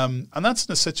 And that's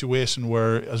in a situation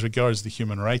where, as regards the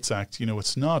Human Rights Act,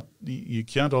 it's not, you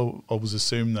can't always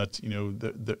assume that,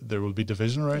 there will be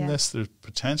division around this. There's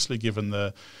potentially, given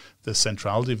the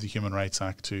centrality of the Human Rights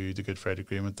Act to the Good Friday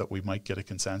Agreement, that we might get a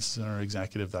consensus in our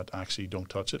executive that actually don't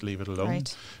touch it, leave it alone.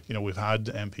 We've had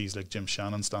MPs like Jim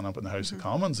Shannon stand up in the House of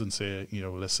Commons and say,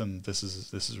 listen, this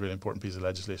is a really important piece of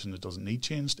legislation that doesn't need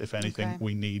changed. If anything,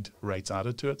 we need rights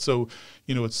added to it. So,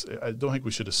 I don't think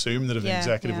we should assume that if the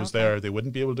executive was there, they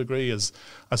wouldn't be able to agree. As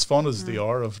fond as they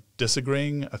are of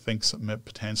disagreeing, I think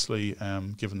potentially,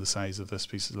 given the size of this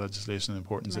piece of legislation and the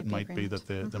importance, it might be that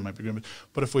there might be agreement.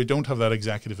 But if we don't have that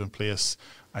executive in place,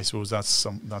 I suppose that's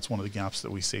one of the gaps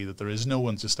that we see, that there is no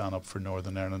one to stand up for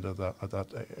Northern Ireland at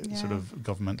that sort of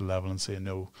governmental level and say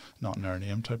no, not in our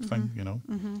name type thing,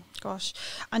 Gosh.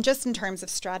 And just in terms of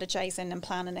strategizing and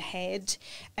planning ahead,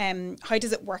 how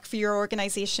does it work for your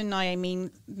organisation now? I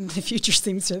mean, the future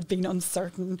seems to have been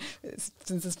uncertain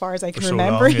since as far as I can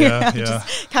remember. I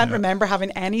just can't remember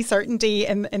having any certainty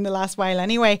in the last while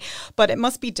anyway. But it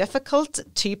must be difficult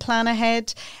to plan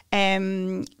ahead.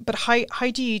 But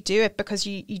how do you do it? Because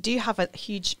you do have a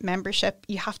huge membership.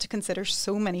 You have to consider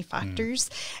so many factors,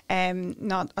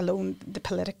 not alone the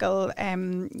political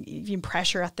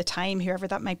pressure at the time, whoever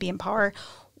that might be in power.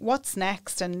 What's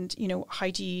next, and how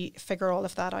do you figure all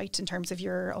of that out in terms of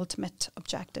your ultimate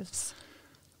objectives?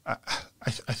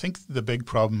 I think the big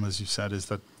problem, as you said, is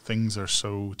that things are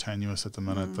so tenuous at the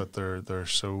minute that they're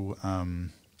so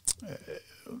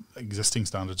existing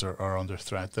standards are under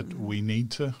threat, that we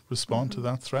need to respond to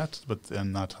that threat, but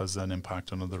then that has an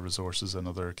impact on other resources and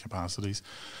other capacities.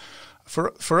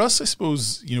 For us, I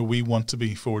suppose, we want to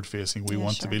be forward facing. We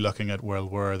want to be looking at, well,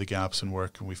 where are the gaps in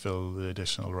work, and we fill the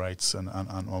additional rights, and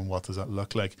what does that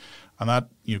look like? And that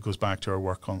goes back to our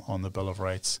work on the Bill of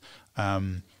Rights.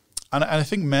 And I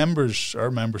think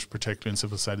our members, particularly in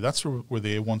civil society, that's where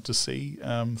they want to see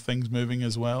things moving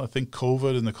as well. I think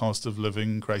COVID and the cost of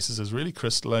living crisis has really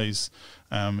crystallised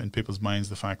in people's minds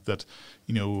the fact that,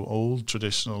 old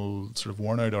traditional sort of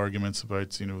worn out arguments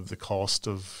about, the cost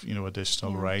of,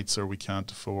 additional rights, or we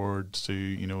can't afford to,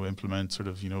 implement sort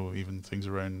of, even things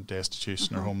around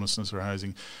destitution or homelessness or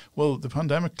housing. Well, the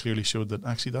pandemic clearly showed that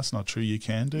actually that's not true. You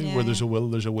can do. Where there's a will,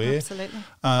 there's a way. Absolutely.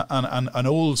 And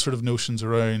old sort of notions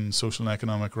around social and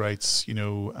economic rights,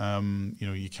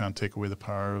 you can't take away the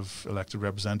power of elected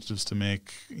representatives to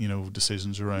make,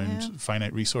 decisions around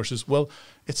finite resources. Well,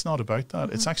 it's not about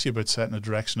that. It's actually about setting a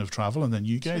direction of travel, and then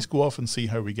you guys go off and see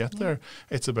how we get there.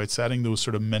 It's about setting those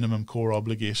sort of minimum core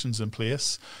obligations in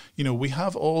place. We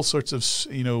have all sorts of,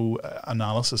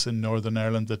 analysis in Northern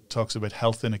Ireland that talks about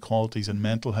health inequalities and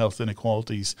mental health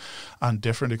inequalities and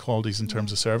different equalities in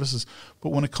terms of services. But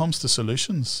when it comes to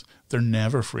solutions, they're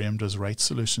never framed as right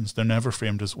solutions. They're never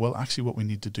framed as, well, actually what we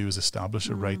need to do is establish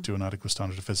a right to an adequate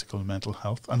standard of physical and mental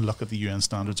health, and look at the UN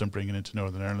standards and bring it into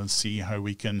Northern Ireland, see how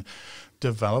we can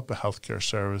develop a healthcare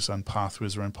service and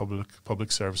pathways around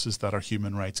public services that are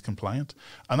human rights compliant.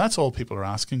 And that's all people are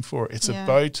asking for. It's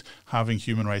about having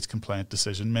human rights compliant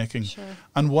decision making. Sure.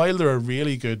 And while there are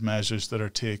really good measures that are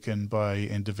taken by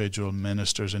individual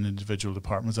ministers and individual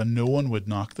departments, and no one would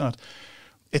knock that,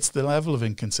 it's the level of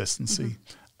inconsistency.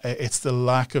 It's the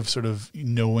lack of sort of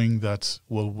knowing that,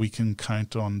 well, we can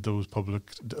count on those public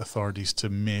authorities to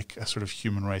make a sort of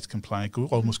human rights compliant,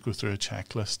 almost go through a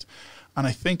checklist. And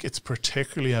I think it's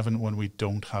particularly evident when we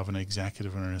don't have an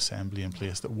executive or an assembly in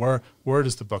place, that where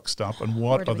does the buck stop, and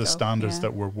what are the standards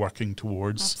that we're working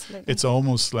towards? Absolutely. It's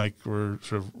almost like we're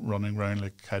sort of running around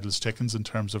like headless chickens in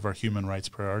terms of our human rights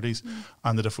priorities,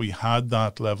 and that if we had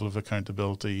that level of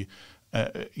accountability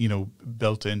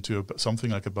built into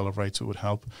something like a Bill of Rights, it would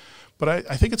help. But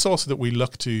I think it's also that we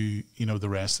look to, the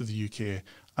rest of the UK.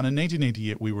 And in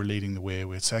 1988, we were leading the way.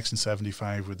 We had Section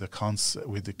 75 with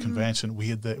the convention. We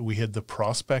had the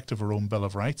prospect of our own Bill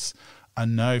of Rights.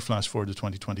 And now flash forward to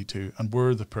 2022, and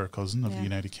we're the poor cousin of the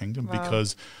United Kingdom,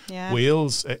 because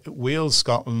Wales,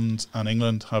 Scotland and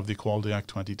England have the Equality Act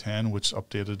 2010, which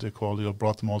updated equality,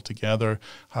 brought them all together,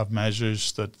 have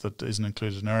measures that isn't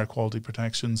included in our equality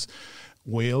protections.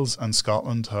 Wales and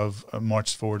Scotland have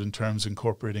marched forward in terms of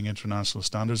incorporating international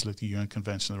standards like the UN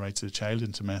Convention on the Rights of the Child in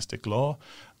domestic law.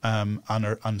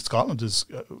 And Scotland is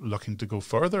looking to go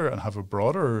further and have a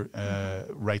broader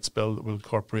rights bill that will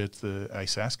incorporate the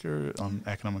ISESCR on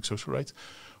economic social rights.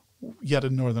 Yet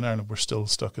in Northern Ireland, we're still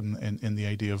stuck in the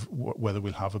idea of whether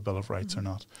we'll have a Bill of Rights or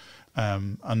not.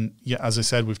 As I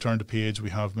said, we've turned a page.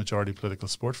 We have majority political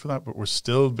support for that, but we're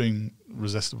still being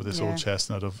resisted with this old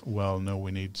chestnut of, well, no, we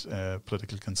need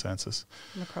political consensus.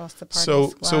 From across the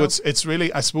parties. So it's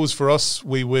really, I suppose for us,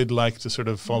 we would like to sort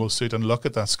of follow suit and look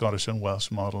at that Scottish and Welsh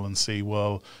model and see,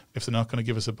 well, if they're not going to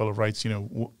give us a Bill of Rights,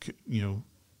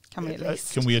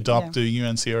 can we adopt the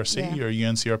UNCRC or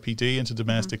UNCRPD into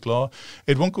domestic law?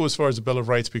 It won't go as far as the Bill of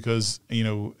Rights, because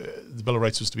the Bill of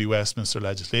Rights was to be Westminster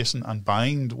legislation and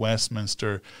bind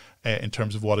Westminster in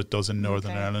terms of what it does in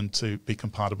Northern Ireland to be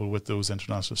compatible with those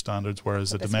international standards,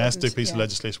 whereas a domestic piece of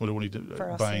legislation would only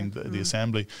bind the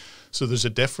Assembly. So there's a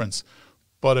difference.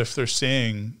 But if they're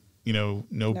saying, no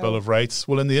Bill of Rights,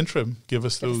 well, in the interim, give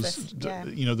us those,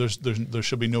 there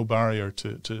should be no barrier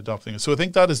to adopting it. So I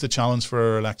think that is the challenge for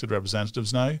our elected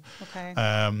representatives now.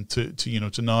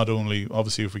 To not only,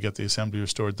 obviously, if we get the Assembly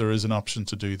restored, there is an option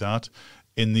to do that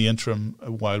in the interim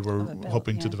while we're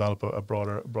hoping to develop a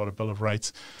broader Bill of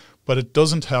Rights. But it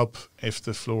doesn't help if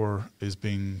the floor is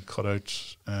being cut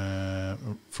out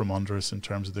from under us in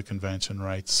terms of the convention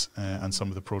rights and some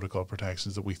of the protocol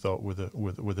protections that we thought were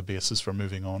the basis for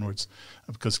moving onwards,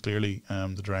 because clearly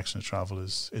the direction of travel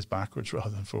is backwards rather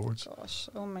than forwards. Gosh,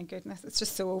 oh my goodness, it's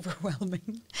just so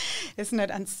overwhelming, isn't it?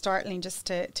 And startling just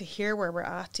to hear where we're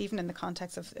at, even in the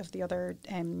context of the other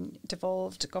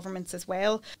devolved governments as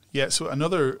well. Yeah, so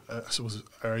another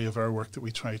area of our work that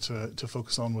we try to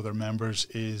focus on with our members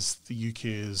is the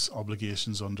UK's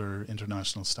obligations under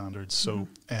international standards. So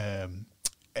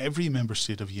every member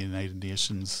state of the United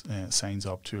Nations signs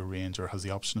up to a range, or has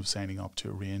the option of signing up to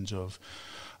a range of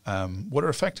what are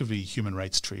effectively human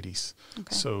rights treaties.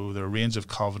 So there are a range of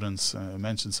covenants. I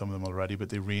mentioned some of them already, but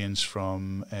they range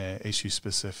from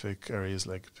issue-specific areas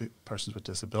like persons with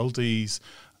disabilities,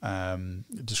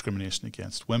 discrimination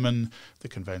against women, the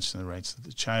Convention on the Rights of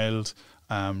the Child,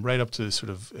 right up to sort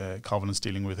of covenants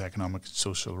dealing with economic and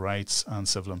social rights and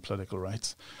civil and political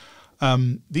rights.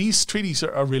 These treaties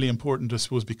are really important, I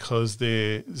suppose, because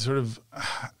they sort of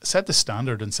set the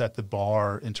standard and set the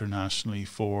bar internationally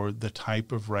for the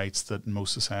type of rights that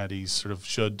most societies sort of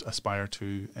should aspire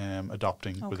to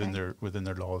adopting within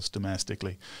their laws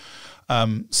domestically.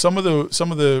 Some of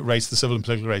the rights, the civil and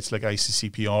political rights like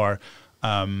ICCPR,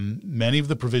 Many of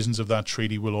the provisions of that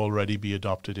treaty will already be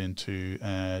adopted into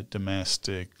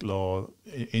domestic law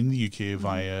in the UK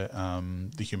via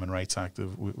the Human Rights Act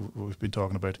that we've been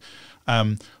talking about.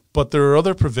 But there are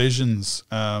other provisions,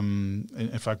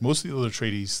 in fact, most of the other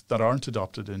treaties that aren't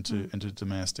adopted into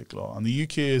domestic law. And the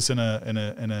UK is in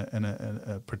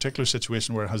a particular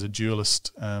situation where it has a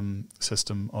dualist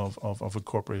system of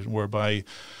incorporation, whereby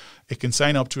it can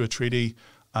sign up to a treaty,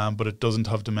 but it doesn't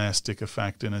have domestic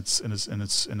effect in its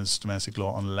domestic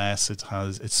law unless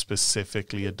it's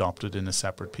specifically adopted in a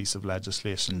separate piece of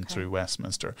legislation through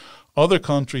Westminster. Other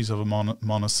countries have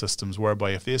monist systems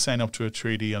whereby if they sign up to a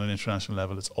treaty on an international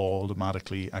level, it's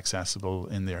automatically accessible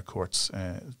in their courts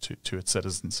to its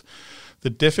citizens. The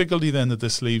difficulty then that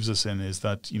this leaves us in is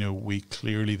that, we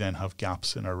clearly then have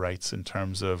gaps in our rights in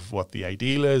terms of what the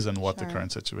ideal is and what the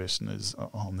current situation is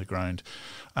on the ground.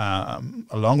 A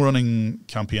long-running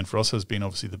campaign for us has been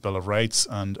obviously the Bill of Rights,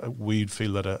 and we'd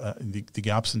feel that the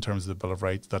gaps in terms of the Bill of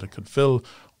Rights that it could fill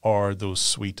are those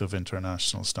suite of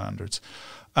international standards.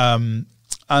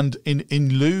 And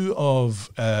in lieu of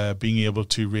being able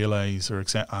to realise or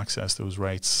access those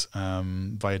rights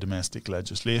via domestic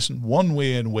legislation, one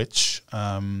way in which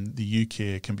the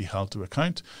UK can be held to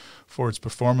account for its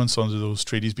performance under those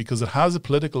treaties, because it has a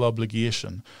political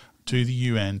obligation to the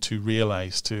UN to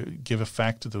realise, to give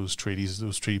effect to those treaties,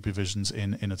 those treaty provisions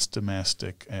in its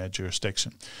domestic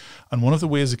jurisdiction. And one of the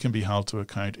ways it can be held to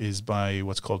account is by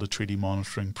what's called a treaty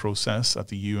monitoring process at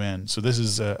the UN. So this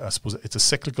is, I suppose, it's a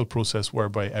cyclical process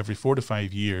whereby every 4 to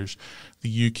 5 years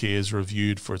the UK is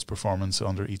reviewed for its performance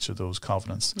under each of those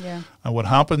covenants. Yeah. And what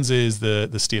happens is the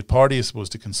state party is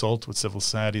supposed to consult with civil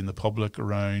society and the public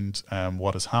around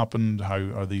what has happened, how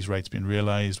are these rights being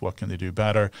realised, what can they do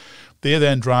better. They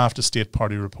then draft a state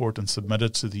party report and submit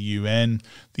it to the UN.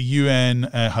 The UN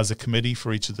has a committee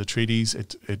for each of the treaties.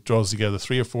 It draws together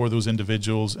 3 or 4 of those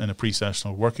individuals in a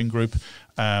pre-sessional working group.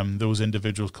 Those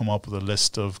individuals come up with a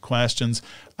list of questions,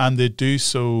 and they do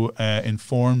so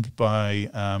informed by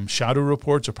shadow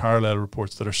reports or parallel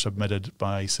reports that are submitted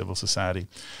by civil society.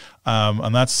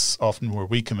 And that's often where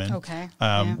we come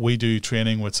in. We do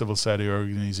training with civil society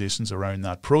organisations around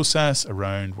that process,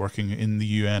 around working in the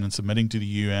UN and submitting to the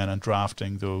UN and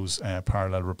drafting those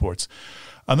parallel reports.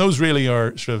 And those really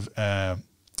are sort of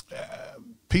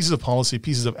pieces of policy,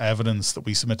 pieces of evidence that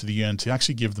we submit to the UN to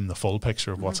actually give them the full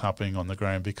picture of what's happening on the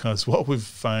ground. Because what we've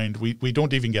found, we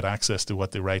don't even get access to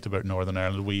what they write about Northern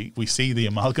Ireland. We see the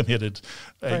amalgamated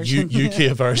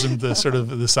UK version, the sort of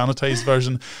the sanitised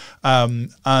version.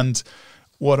 And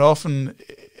what often,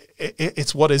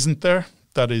 it's what isn't there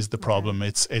that is the problem.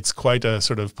 It's quite a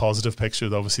sort of positive picture,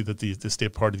 obviously, that the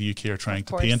state part of the UK are trying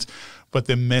to paint, but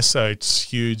they miss out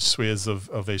huge swathes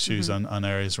of issues and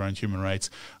areas around human rights.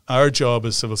 Our job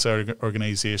as civil society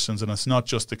organisations, and it's not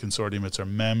just the consortium, it's our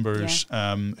members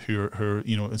who are,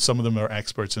 some of them are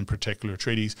experts in particular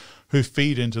treaties, who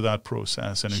feed into that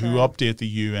process and who update the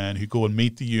UN, who go and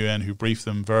meet the UN, who brief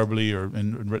them verbally or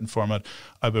in written format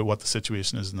about what the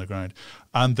situation is on the ground.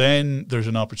 And then there's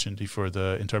an opportunity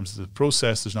in terms of the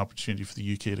process, there's an opportunity for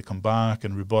the UK to come back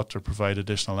and rebut or provide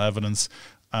additional evidence.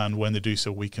 And when they do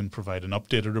so, we can provide an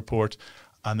updated report.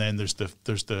 And then there's the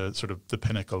sort of the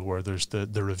pinnacle where there's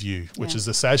the review, which is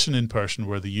the session in person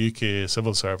where the UK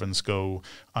civil servants go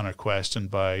and are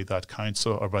questioned by that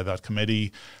council or by that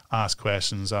committee, ask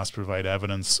questions, ask to provide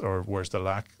evidence, or where's the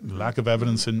lack of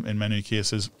evidence in many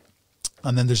cases.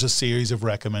 And then there's a series of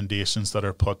recommendations that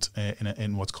are put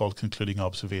in what's called concluding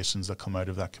observations that come out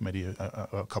of that committee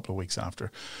a couple of weeks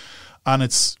after. And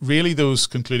it's really those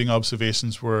concluding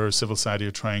observations where civil society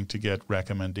are trying to get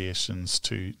recommendations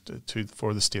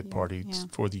for the state party,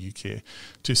 for the UK,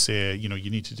 to say, you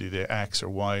need to do the X or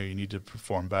Y, or you need to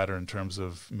perform better in terms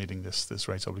of meeting this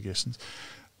rights obligations.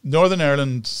 Northern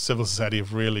Ireland civil society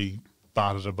have really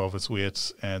batted above its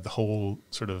weight the whole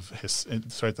sort of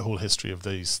throughout the whole history of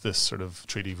this sort of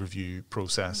treaty review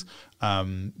process.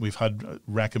 We've had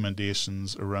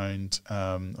recommendations around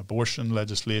abortion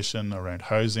legislation, around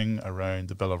housing, around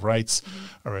the Bill of Rights,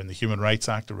 around the Human Rights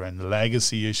Act, around the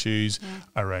legacy issues,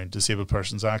 around disabled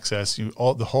persons' access.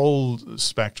 The whole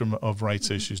spectrum of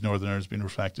rights issues, Northern Ireland has been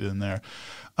reflected in there.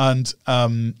 And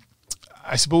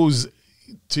I suppose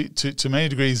to many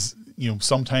degrees,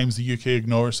 sometimes the UK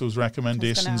ignores those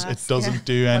recommendations. It doesn't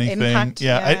do anything. Impact,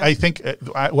 I think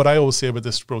what I always say about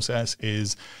this process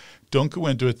is don't go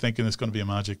into it thinking it's going to be a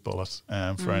magic bullet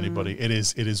for anybody. It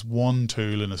is one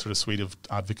tool in a sort of suite of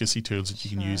advocacy tools that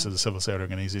you can use as a civil society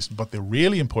organisation. But the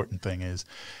really important thing is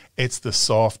it's the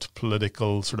soft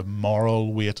political sort of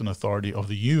moral weight and authority of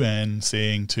the UN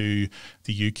saying to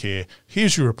the UK,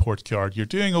 here's your report card. You're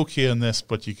doing okay on this,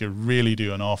 but you could really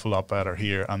do an awful lot better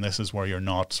here. And this is where you're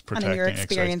not protecting. And in your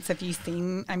experience, have you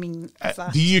seen,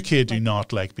 the UK do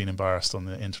not like being embarrassed on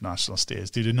the international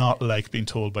stage. They do not like being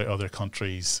told by other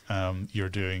countries you're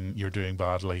doing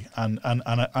badly. And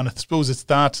I suppose it's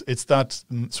that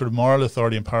sort of moral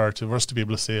authority and power to us to be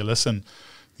able to say, listen,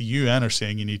 the UN are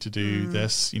saying you need to do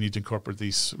this, you need to incorporate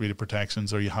these really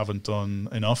protections, or you haven't done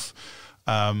enough.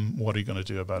 What are you going to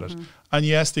do about it? And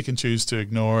yes, they can choose to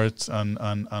ignore it and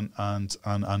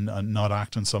not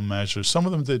act on some measures. Some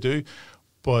of them they do.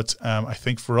 But I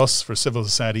think for us, for civil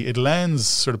society, it lends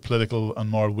sort of political and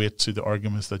moral weight to the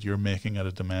arguments that you're making at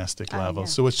a domestic level. Yeah.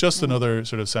 So it's just another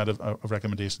sort of set of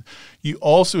recommendations. You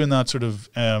also in that sort of,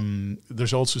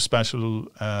 there's also special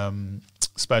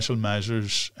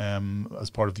measures as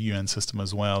part of the UN system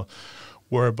as well,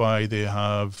 whereby they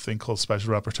have a thing called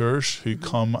special rapporteurs who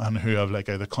come and who have like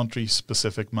either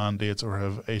country-specific mandates or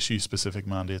have issue-specific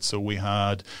mandates. So we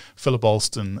had Philip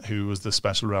Alston, who was the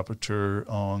special rapporteur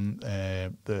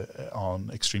on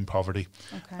extreme poverty,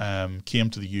 came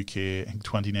to the UK in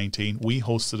 2019. We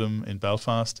hosted him in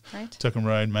Belfast, took him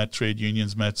around, met trade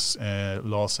unions, met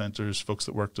law centres, folks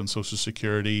that worked on social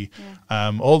security,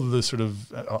 all of the sort of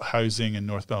housing in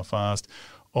North Belfast.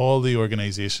 All the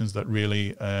organisations that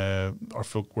really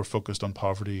were focused on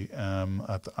poverty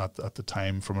at the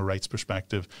time from a rights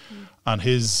perspective. And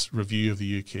his review of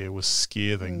the UK was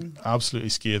scathing, absolutely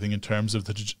scathing in terms of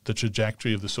the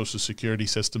trajectory of the social security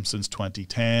system since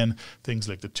 2010, things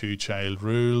like the two-child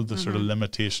rule, the sort of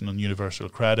limitation on universal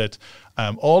credit.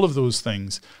 All of those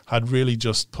things had really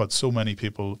just forced so many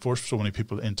people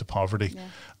into poverty.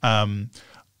 And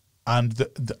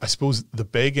I suppose the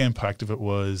big impact of it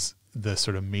was the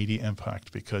sort of media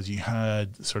impact, because you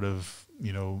had sort of,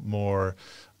 more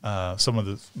some of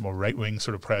the more right-wing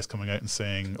sort of press coming out and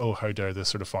saying, oh, how dare this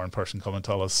sort of foreign person come and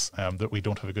tell us that we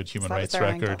don't have a good human rights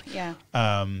record.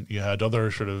 You had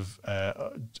other sort of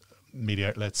media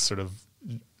outlets sort of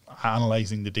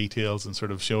analysing the details and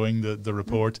sort of showing the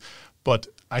report. But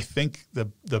I think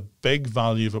the big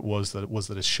value of it was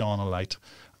that it shone a light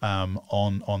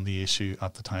on the issue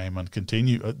at the time, and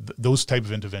continue those type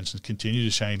of interventions continue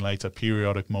to shine light at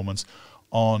periodic moments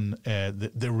on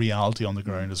the reality on the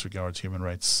ground as regards human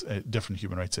rights, different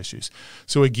human rights issues.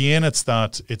 So again, it's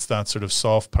that sort of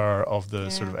soft power of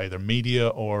the sort of either media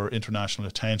or international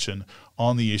attention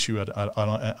on the issue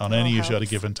on any issue at a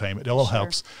given time. It all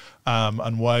helps.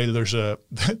 And while there's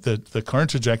the current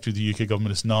trajectory of the UK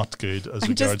government is not good as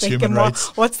regards human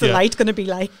rights. What's the light going to be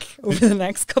like over the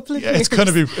next couple of years? It's going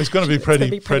to be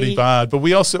pretty bad. But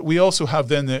we also have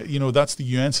then that's the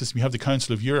UN system. You have the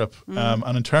Council of Europe,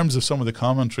 and in terms of some of the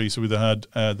commentary, so we had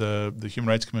the Human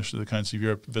Rights Commissioner of the Council of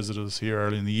Europe visited us here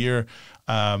early in the year.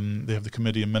 They have the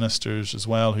Committee of Ministers as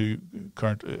well, who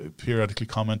periodically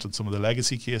comment on some of the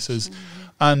legacy cases,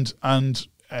 and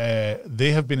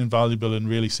they have been invaluable in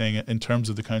really saying, in terms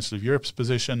of the Council of Europe's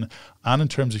position and in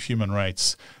terms of human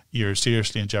rights, you're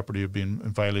seriously in jeopardy of being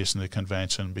in violation of the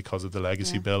Convention because of the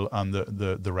legacy bill and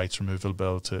the rights removal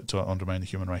bill to undermine the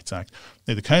Human Rights Act.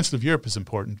 Now, the Council of Europe is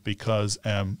important because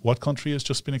what country has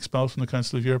just been expelled from the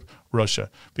Council of Europe? Russia,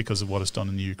 because of what it's done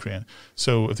in the Ukraine.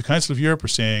 So if the Council of Europe are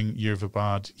saying you have a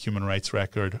bad human rights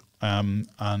record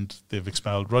and they've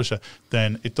expelled Russia,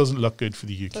 then it doesn't look good for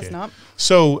the UK. Does not.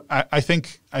 So I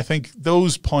think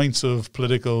those points of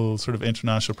political sort of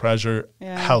international pressure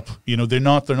help. They're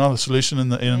not a solution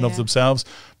in and of themselves,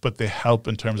 but they help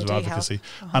in terms of advocacy.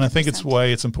 And I think it's why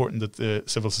it's important that the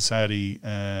civil society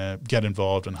get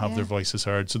involved and have their voices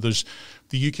heard. So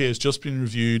the UK has just been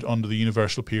reviewed under the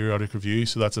Universal Periodic Review,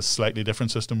 so that's a slightly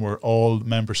different system where all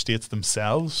member states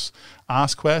themselves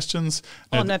ask questions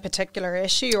on a particular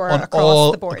issue or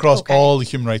across the board, across all the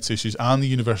human rights issues and the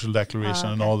Universal Declaration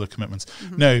and all the commitments.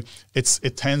 Now,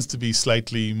 it tends to be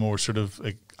slightly more sort of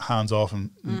like hands off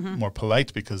and more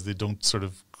polite because they don't sort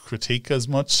of critique as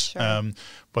much,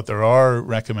 but there are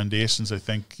recommendations. I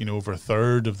think over a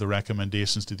third of the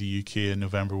recommendations to the UK in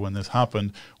November when this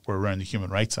happened were around the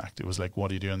Human Rights Act. It was like, what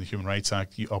do you do on the Human Rights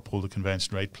Act? You uphold the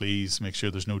convention, right? Please make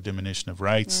sure there's no diminution of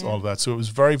rights, all of that. So it was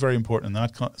very, very important in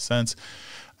that sense.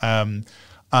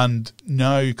 And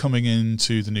now coming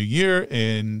into the new year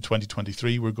in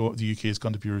 2023, the UK is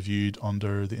going to be reviewed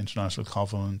under the International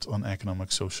Covenant on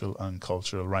Economic, Social and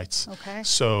Cultural Rights. Okay.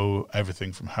 So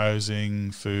everything from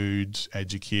housing, food,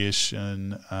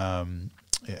 education,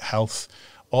 health,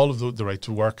 all of the right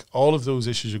to work, all of those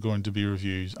issues are going to be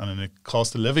reviewed. And in a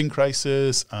cost of living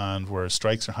crisis, and where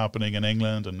strikes are happening in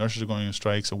England and nurses are going on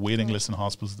strikes, a waiting list in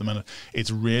hospitals at the minute, it's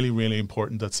really, really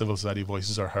important that civil society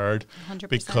voices are heard,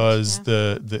 because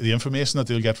the information that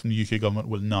they'll get from the UK government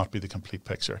will not be the complete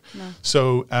picture. No.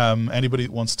 So anybody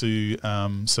that wants to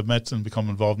submit and become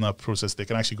involved in that process, they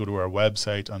can actually go to our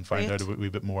website and find out a wee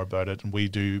bit more about it. And we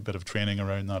do a bit of training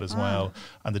around that as well.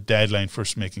 And the deadline for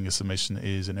making a submission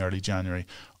is in early January,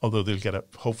 although they'll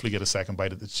hopefully get a second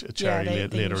bite at the cherry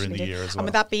later in the year as well. And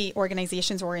would that be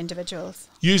organisations or individuals?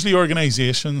 Usually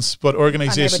organisations, but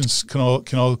organisations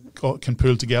can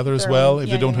pool together as well. If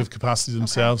they don't have capacity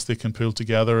themselves, they can pool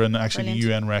together, and actually the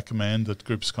UN recommend that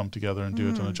groups come together and do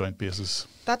it on a joint basis.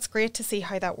 That's great to see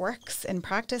how that works in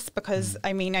practice, because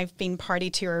I mean, I've been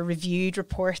party to or reviewed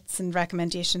reports and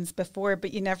recommendations before,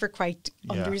 but you never quite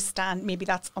understand, maybe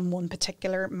that's on one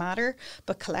particular matter,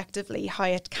 but collectively how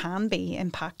it can be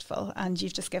impactful. And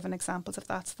you've just given examples of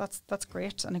that. So that's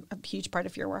great, and a huge part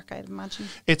of your work, I'd imagine.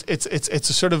 It's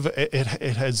a sort of it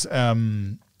has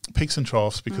peaks and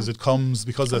troughs, because it comes,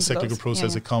 because of that cyclical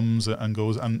process, it comes and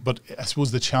goes. But I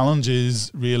suppose the challenge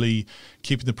is really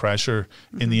keeping the pressure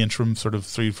in the interim sort of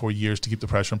 3 to 4 years, to keep the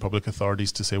pressure on public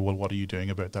authorities to say, well, what are you doing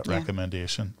about that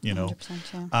recommendation? You know,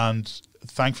 and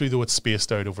thankfully, though, it's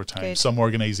spaced out over time. Some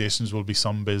organisations will be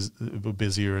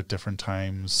busier at different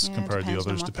times compared to the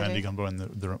others, depending on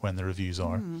when the reviews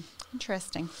are.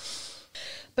 Interesting.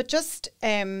 But just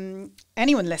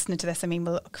anyone listening to this, I mean,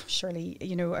 will surely,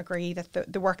 agree that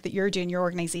the work that you're doing, your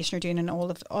organisation are doing, and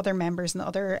all of the other members and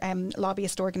other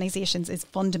lobbyist organisations is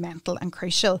fundamental and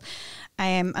crucial.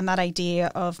 And that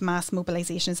idea of mass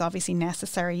mobilisation is obviously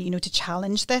necessary, to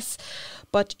challenge this.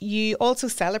 But you also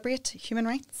celebrate human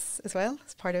rights as well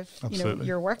as part of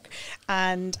your work.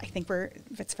 And I think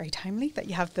it's very timely that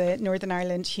you have the Northern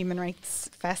Ireland Human Rights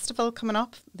Festival coming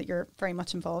up that you're very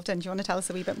much involved in. Do you want to tell us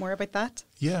a wee bit more about that?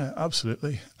 Yeah,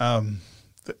 absolutely. The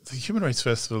Human Rights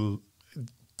Festival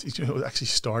actually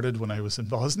started when I was in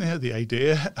Bosnia. The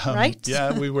idea, right?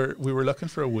 Yeah, we were looking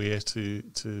for a way to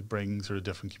bring sort of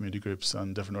different community groups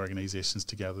and different organisations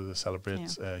together to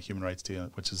celebrate Human Rights Day,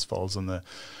 which falls on the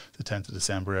 10th of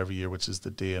December every year, which is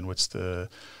the day in which the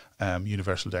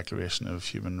Universal Declaration of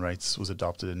Human Rights was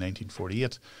adopted in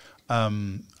 1948.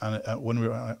 And when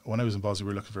I was in Bosnia,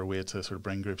 we were looking for a way to sort of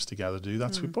bring groups together to do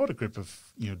that. So we brought a group of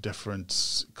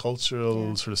different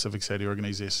cultural sort of civic society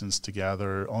organisations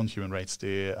together on Human Rights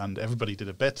Day, and everybody did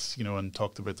a bit, and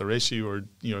talked about their issue or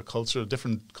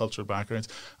different cultural backgrounds,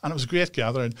 and it was a great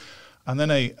gathering. And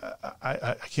then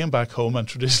I came back home, and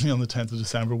traditionally on the 10th of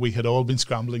December, we had all been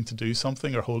scrambling to do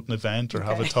something or hold an event or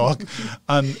have a talk.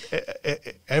 And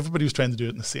everybody was trying to do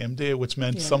it on the same day, which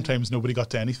meant sometimes nobody got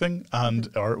to anything,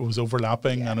 or it was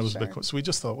overlapping, and it was a bit. So we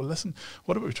just thought, well, listen,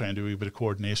 what about we try and do a bit of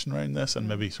coordination around this, and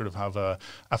maybe sort of have a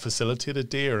facilitated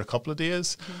day or a couple of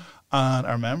days. And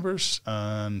our members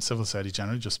and civil society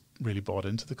generally just really bought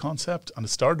into the concept. And it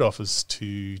started off as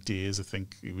 2 days. I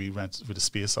think we rented with a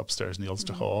space upstairs in the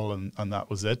Ulster Hall, and that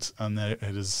was it. And then it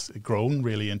has grown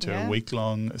really into a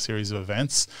week-long series of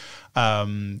events,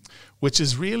 which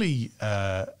is really,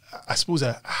 I suppose,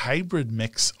 a hybrid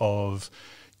mix of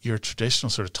your traditional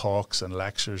sort of talks and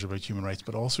lectures about human rights,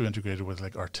 but also integrated with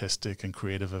like artistic and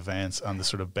creative events and the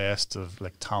sort of best of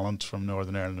like talent from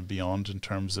Northern Ireland and beyond, in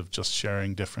terms of just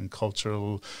sharing different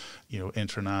cultural,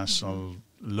 international,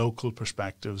 local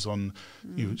perspectives on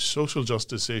social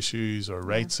justice issues or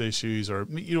rights issues, or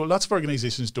lots of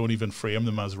organisations don't even frame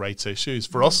them as rights issues.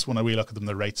 For us, when we look at them,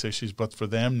 they're rights issues, but for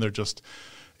them, they're just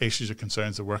issues or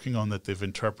concerns they're working on that they've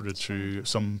interpreted through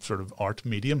some sort of art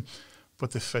medium.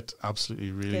 But they fit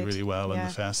absolutely really well in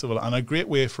the festival, and a great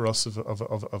way for us of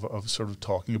sort of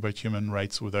talking about human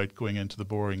rights without going into the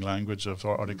boring language of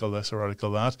article this or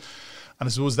article that. And I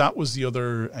suppose that was the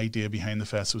other idea behind the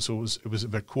festival. So it was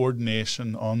about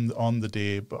coordination on the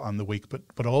day, on the week,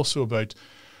 but also about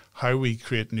how we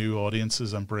create new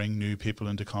audiences and bring new people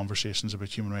into conversations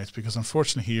about human rights. Because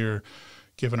unfortunately here,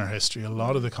 given our history, a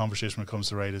lot of the conversation when it comes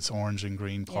to right, it's orange and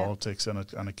green politics, and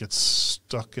it gets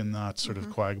stuck in that sort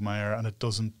of quagmire, and it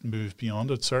doesn't move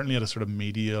beyond it, certainly at a sort of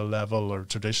media level, or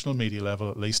traditional media level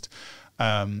at least.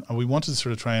 And we wanted to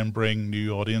sort of try and bring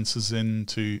new audiences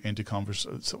into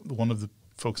conversation. So one of the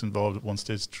folks involved at one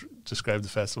stage described the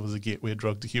festival as a gateway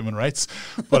drug to human rights,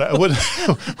 but I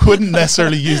wouldn't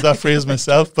necessarily use that phrase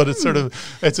myself. But it's sort of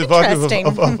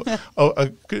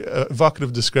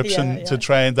evocative description to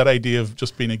try and that idea of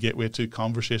just being a gateway to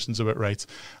conversations about rights,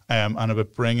 and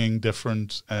about bringing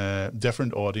different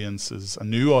audiences and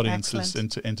new audiences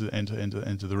into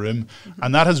the room,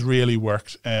 and that has really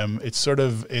worked. It's sort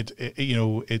of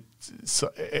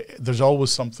there's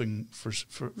always something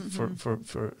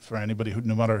for anybody who,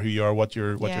 no matter who you are, what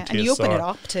your tastes are. And you open it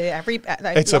up to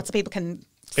lots of people can.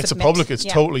 It's a public. It's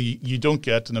totally. You don't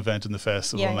get an event in the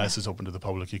festival unless it's open to the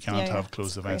public. You can't have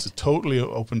closed events. It's totally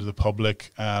open to the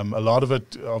public. A lot of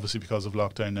it, obviously, because of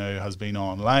lockdown now, has been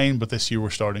online. But this year we're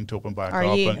starting to open back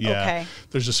up. And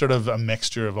there's a sort of a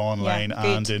mixture of online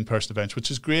and in-person events, which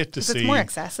is great to see. It's more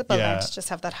accessible than to just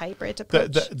have that hybrid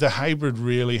approach. The hybrid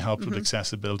really helped with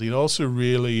accessibility. It also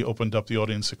really opened up the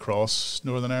audience across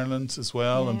Northern Ireland as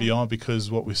well and beyond, because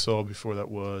what we saw before that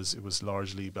was it was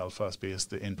largely Belfast-based,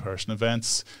 the in-person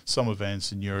events. Some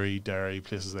events in Uri, Derry,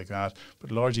 places like that, but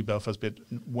largely Belfast. But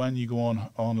when you go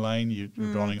online, you're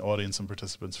drawing audience and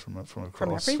participants from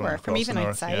everywhere, from even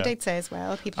outside. I'd say as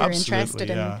well. People are interested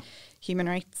in human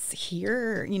rights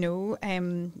here.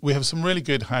 We have some really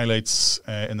good highlights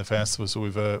in the festival. So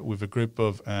we've a group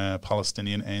of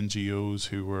Palestinian NGOs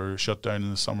who were shut down in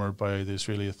the summer by the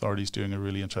Israeli authorities, doing a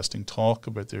really interesting talk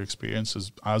about their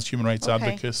experiences as human rights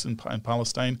advocates in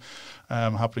Palestine,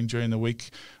 happening during the week.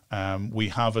 We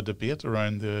have a debate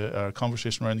around the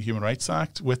conversation around the Human Rights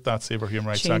Act with that Save Our Human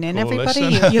Rights Act Coalition.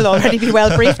 Everybody. You'll already be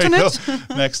well briefed on it.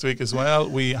 Next week as well,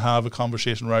 we have a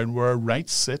conversation around where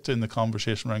rights sit in the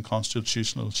conversation around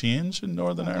constitutional change in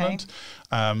Northern Ireland.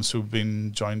 So we've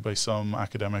been joined by some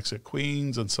academics at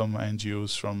Queen's and some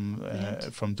NGOs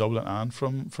from Dublin and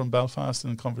from Belfast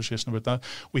in a conversation about that.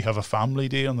 We have a family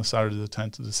day on the Saturday the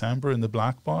 10th of December in the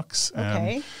Black Box,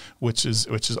 which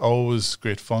is always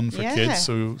great fun for kids.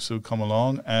 So come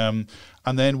along.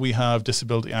 And then we have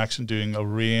Disability Action doing a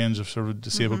range of sort of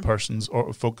disabled persons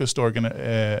or focused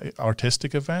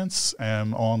artistic events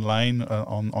online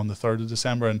on the 3rd of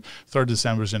December. And 3rd of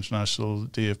December is International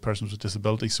Day of Persons with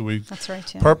Disability. So we've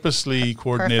purposely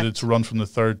coordinated to run from the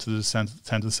 3rd to the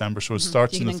 10th of December. So it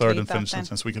starts on the 3rd and finishes on the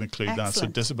 10th. So we can include that. So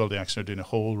Disability Action are doing a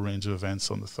whole range of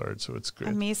events on the 3rd. So it's great.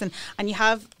 Amazing. And you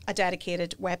have a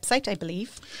dedicated website, I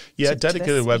believe. Yeah,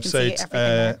 dedicated website,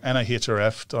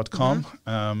 nihrf.com.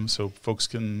 So folks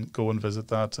can go and visit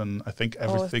that, and I think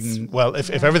everything.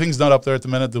 If everything's not up there at the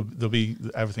minute,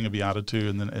 everything will be added to,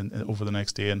 and then over the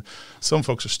next day. And some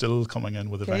folks are still coming in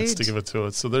with events to give it to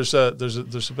it. So there's a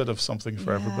bit of something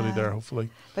for everybody there, hopefully.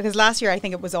 Because last year I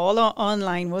think it was all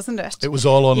online, wasn't it? It was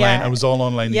all online. Yeah. It was all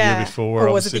online the year before.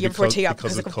 Or was it the year before too?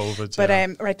 Because of COVID.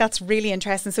 But right, that's really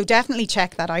interesting. So definitely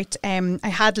check that out. I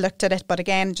had looked at it, but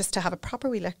again, just to have a proper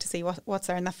wee look to see what's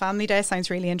there. And the family day sounds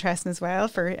really interesting as well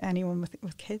for anyone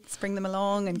with kids. Bring them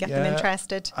along and get them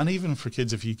interested. And even for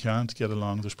kids, if you can't get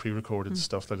along, there's pre-recorded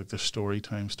stuff like there's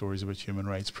stories about human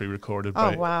rights pre-recorded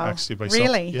by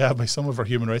some of our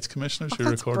human rights commissioners who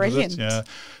recorded brilliant. it. Yeah,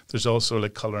 there's also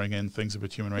like colouring in things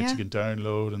about human rights you can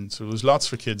download, and so there's lots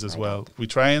for kids as well. We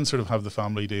try and sort of have the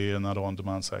family day and that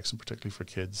on-demand section, particularly for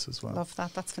kids as well. Love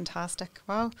that. That's fantastic.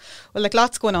 Wow. Well, like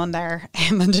lots going on there,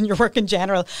 and in your work in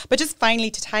general. But just finally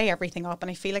to tie everything up,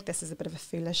 and I feel like this is a bit of a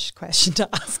foolish question to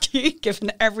ask you,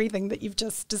 given everything that you've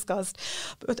just discussed,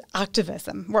 but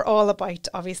activism. We're all about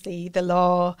obviously the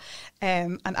law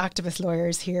and activist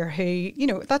lawyers here who,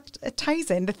 that it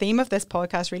ties in. The theme of this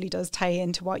podcast really does tie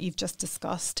into what you've just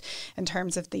discussed in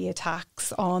terms of the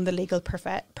attacks on the legal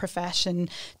profession,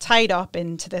 tied up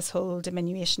into this whole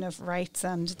diminution of rights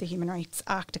and the Human Rights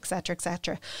Act, etc.,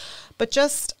 etc. But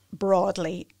just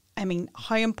broadly, I mean,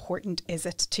 how important is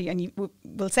it to, and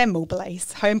we'll say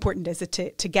mobilise, how important is it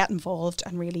to get involved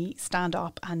and really stand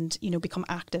up and, become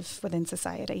active within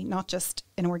society, not just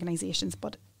in organisations,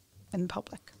 but in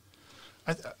public?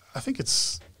 I think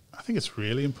it's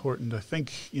really important. I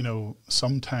think,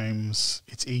 sometimes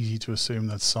it's easy to assume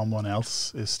that someone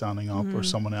else is standing up or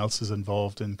someone else is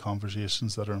involved in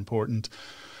conversations that are important.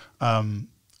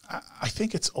 I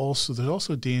think there's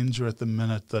also danger at the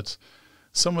minute that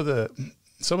some of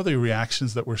the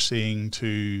reactions that we're seeing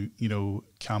to,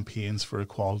 campaigns for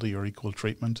equality or equal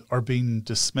treatment are being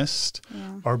dismissed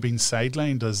or being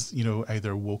sidelined as,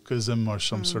 either wokeism or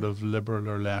some sort of liberal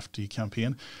or lefty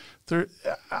campaign.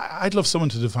 I'd love someone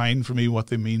to define for me what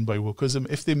they mean by wokeism.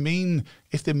 If they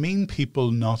mean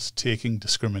people not taking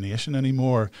discrimination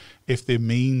anymore, if they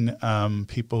mean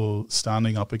people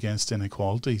standing up against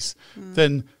inequalities,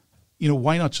 then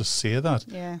why not just say that?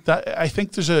 Yeah. That I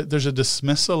think there's a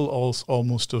dismissal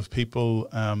almost of people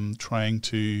trying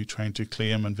to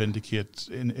claim and vindicate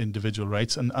individual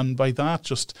rights, and by that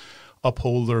just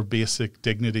uphold their basic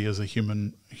dignity as a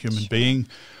human being.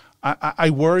 I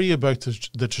worry about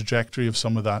the trajectory of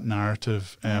some of that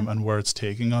narrative and where it's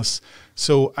taking us.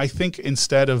 So I think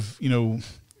instead of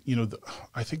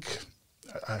I think.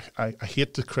 I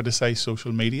hate to criticize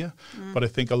social media, but I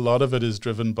think a lot of it is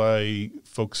driven by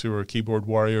folks who are keyboard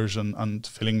warriors and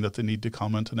feeling that they need to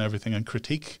comment on everything and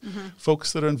critique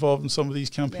folks that are involved in some of these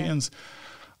campaigns.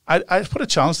 I put a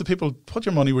challenge to people: put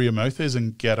your money where your mouth is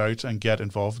and get out and get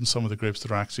involved in some of the groups that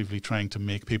are actively trying to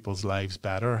make people's lives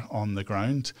better on the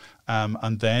ground,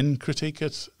 and then critique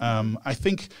it. I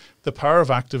think the power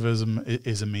of activism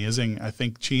is amazing. I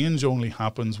think change only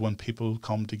happens when people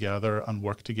come together and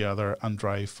work together and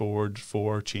drive forward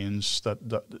for change that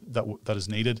is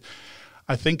needed.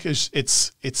 I think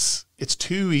it's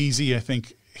too easy, I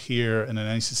think, here in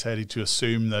any society to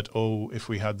assume that, if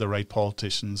we had the right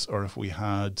politicians or if we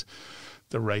had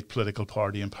the right political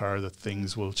party in power, that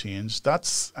things will change. I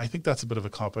think that's a bit of a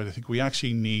cop-out. I think we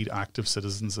actually need active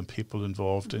citizens and people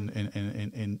involved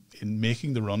in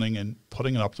making the running and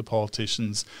putting it up to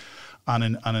politicians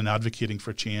and in advocating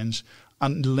for change.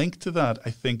 And linked to that, I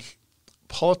think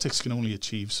politics can only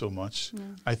achieve so much.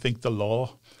 I think the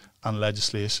law and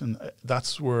legislation,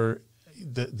 that's where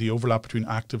the overlap between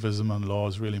activism and law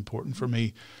is really important for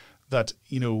me. That,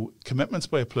 commitments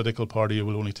by a political party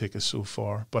will only take us so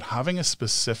far, but having a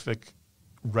specific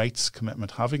rights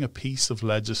commitment, having a piece of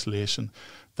legislation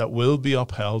that will be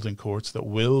upheld in courts, that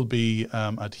will be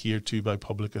adhered to by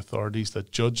public authorities,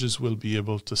 that judges will be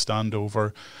able to stand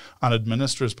over and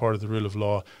administer as part of the rule of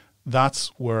law, that's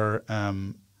where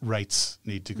rights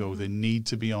need to go. They need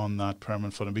to be on that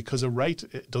permanent footing, because a right,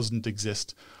 it doesn't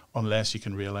exist unless you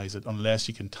can realise it, unless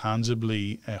you can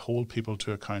tangibly hold people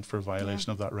to account for a violation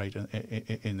of that right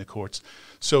in the courts.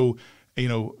 So,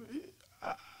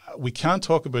 we can't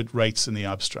talk about rights in the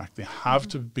abstract. They have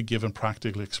to be given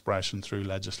practical expression through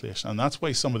legislation. And that's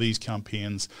why some of these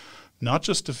campaigns, not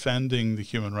just defending the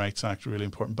Human Rights Act, are really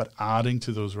important, but adding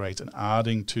to those rights and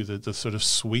adding to the sort of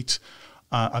suite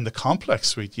and the complex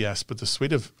suite, yes, but the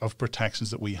suite of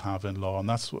protections that we have in law, and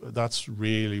that's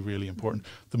really, really important.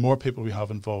 The more people we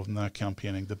have involved in that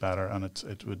campaigning, the better, and it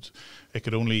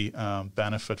could only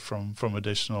benefit from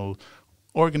additional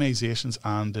organisations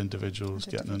and individuals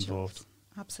getting involved.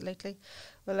 Absolutely.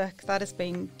 Well, look, that has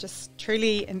been just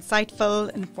truly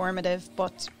insightful, informative,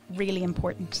 but really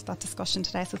important, that discussion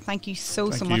today. So thank you so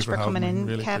much for coming in,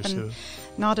 really, Kevin.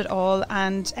 Not at all.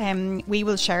 And we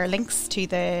will share links to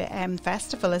the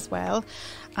festival as well.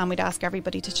 And we'd ask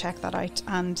everybody to check that out.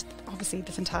 And obviously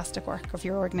the fantastic work of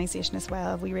your organisation as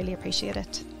well. We really appreciate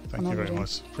it. Thank you very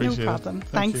much. Appreciate no problem. It.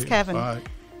 Thanks, Kevin. Bye.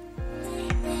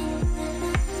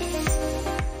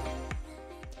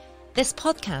 This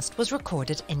podcast was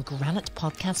recorded in Granite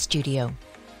Podcast Studio.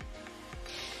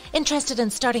 Interested in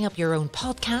starting up your own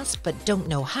podcast but don't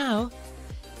know how?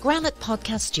 Granite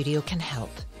Podcast Studio can help.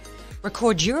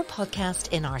 Record your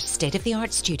podcast in our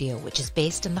state-of-the-art studio, which is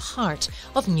based in the heart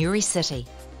of Newry City.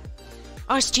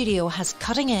 Our studio has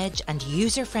cutting-edge and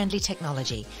user-friendly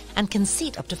technology and can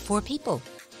seat up to 4 people.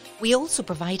 We also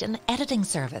provide an editing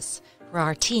service for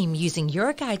our team, using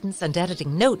your guidance and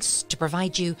editing notes to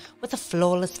provide you with a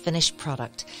flawless finished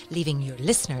product, leaving your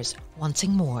listeners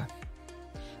wanting more.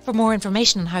 For more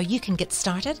information on how you can get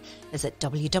started, visit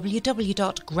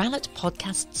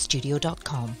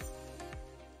www.granitepodcaststudio.com.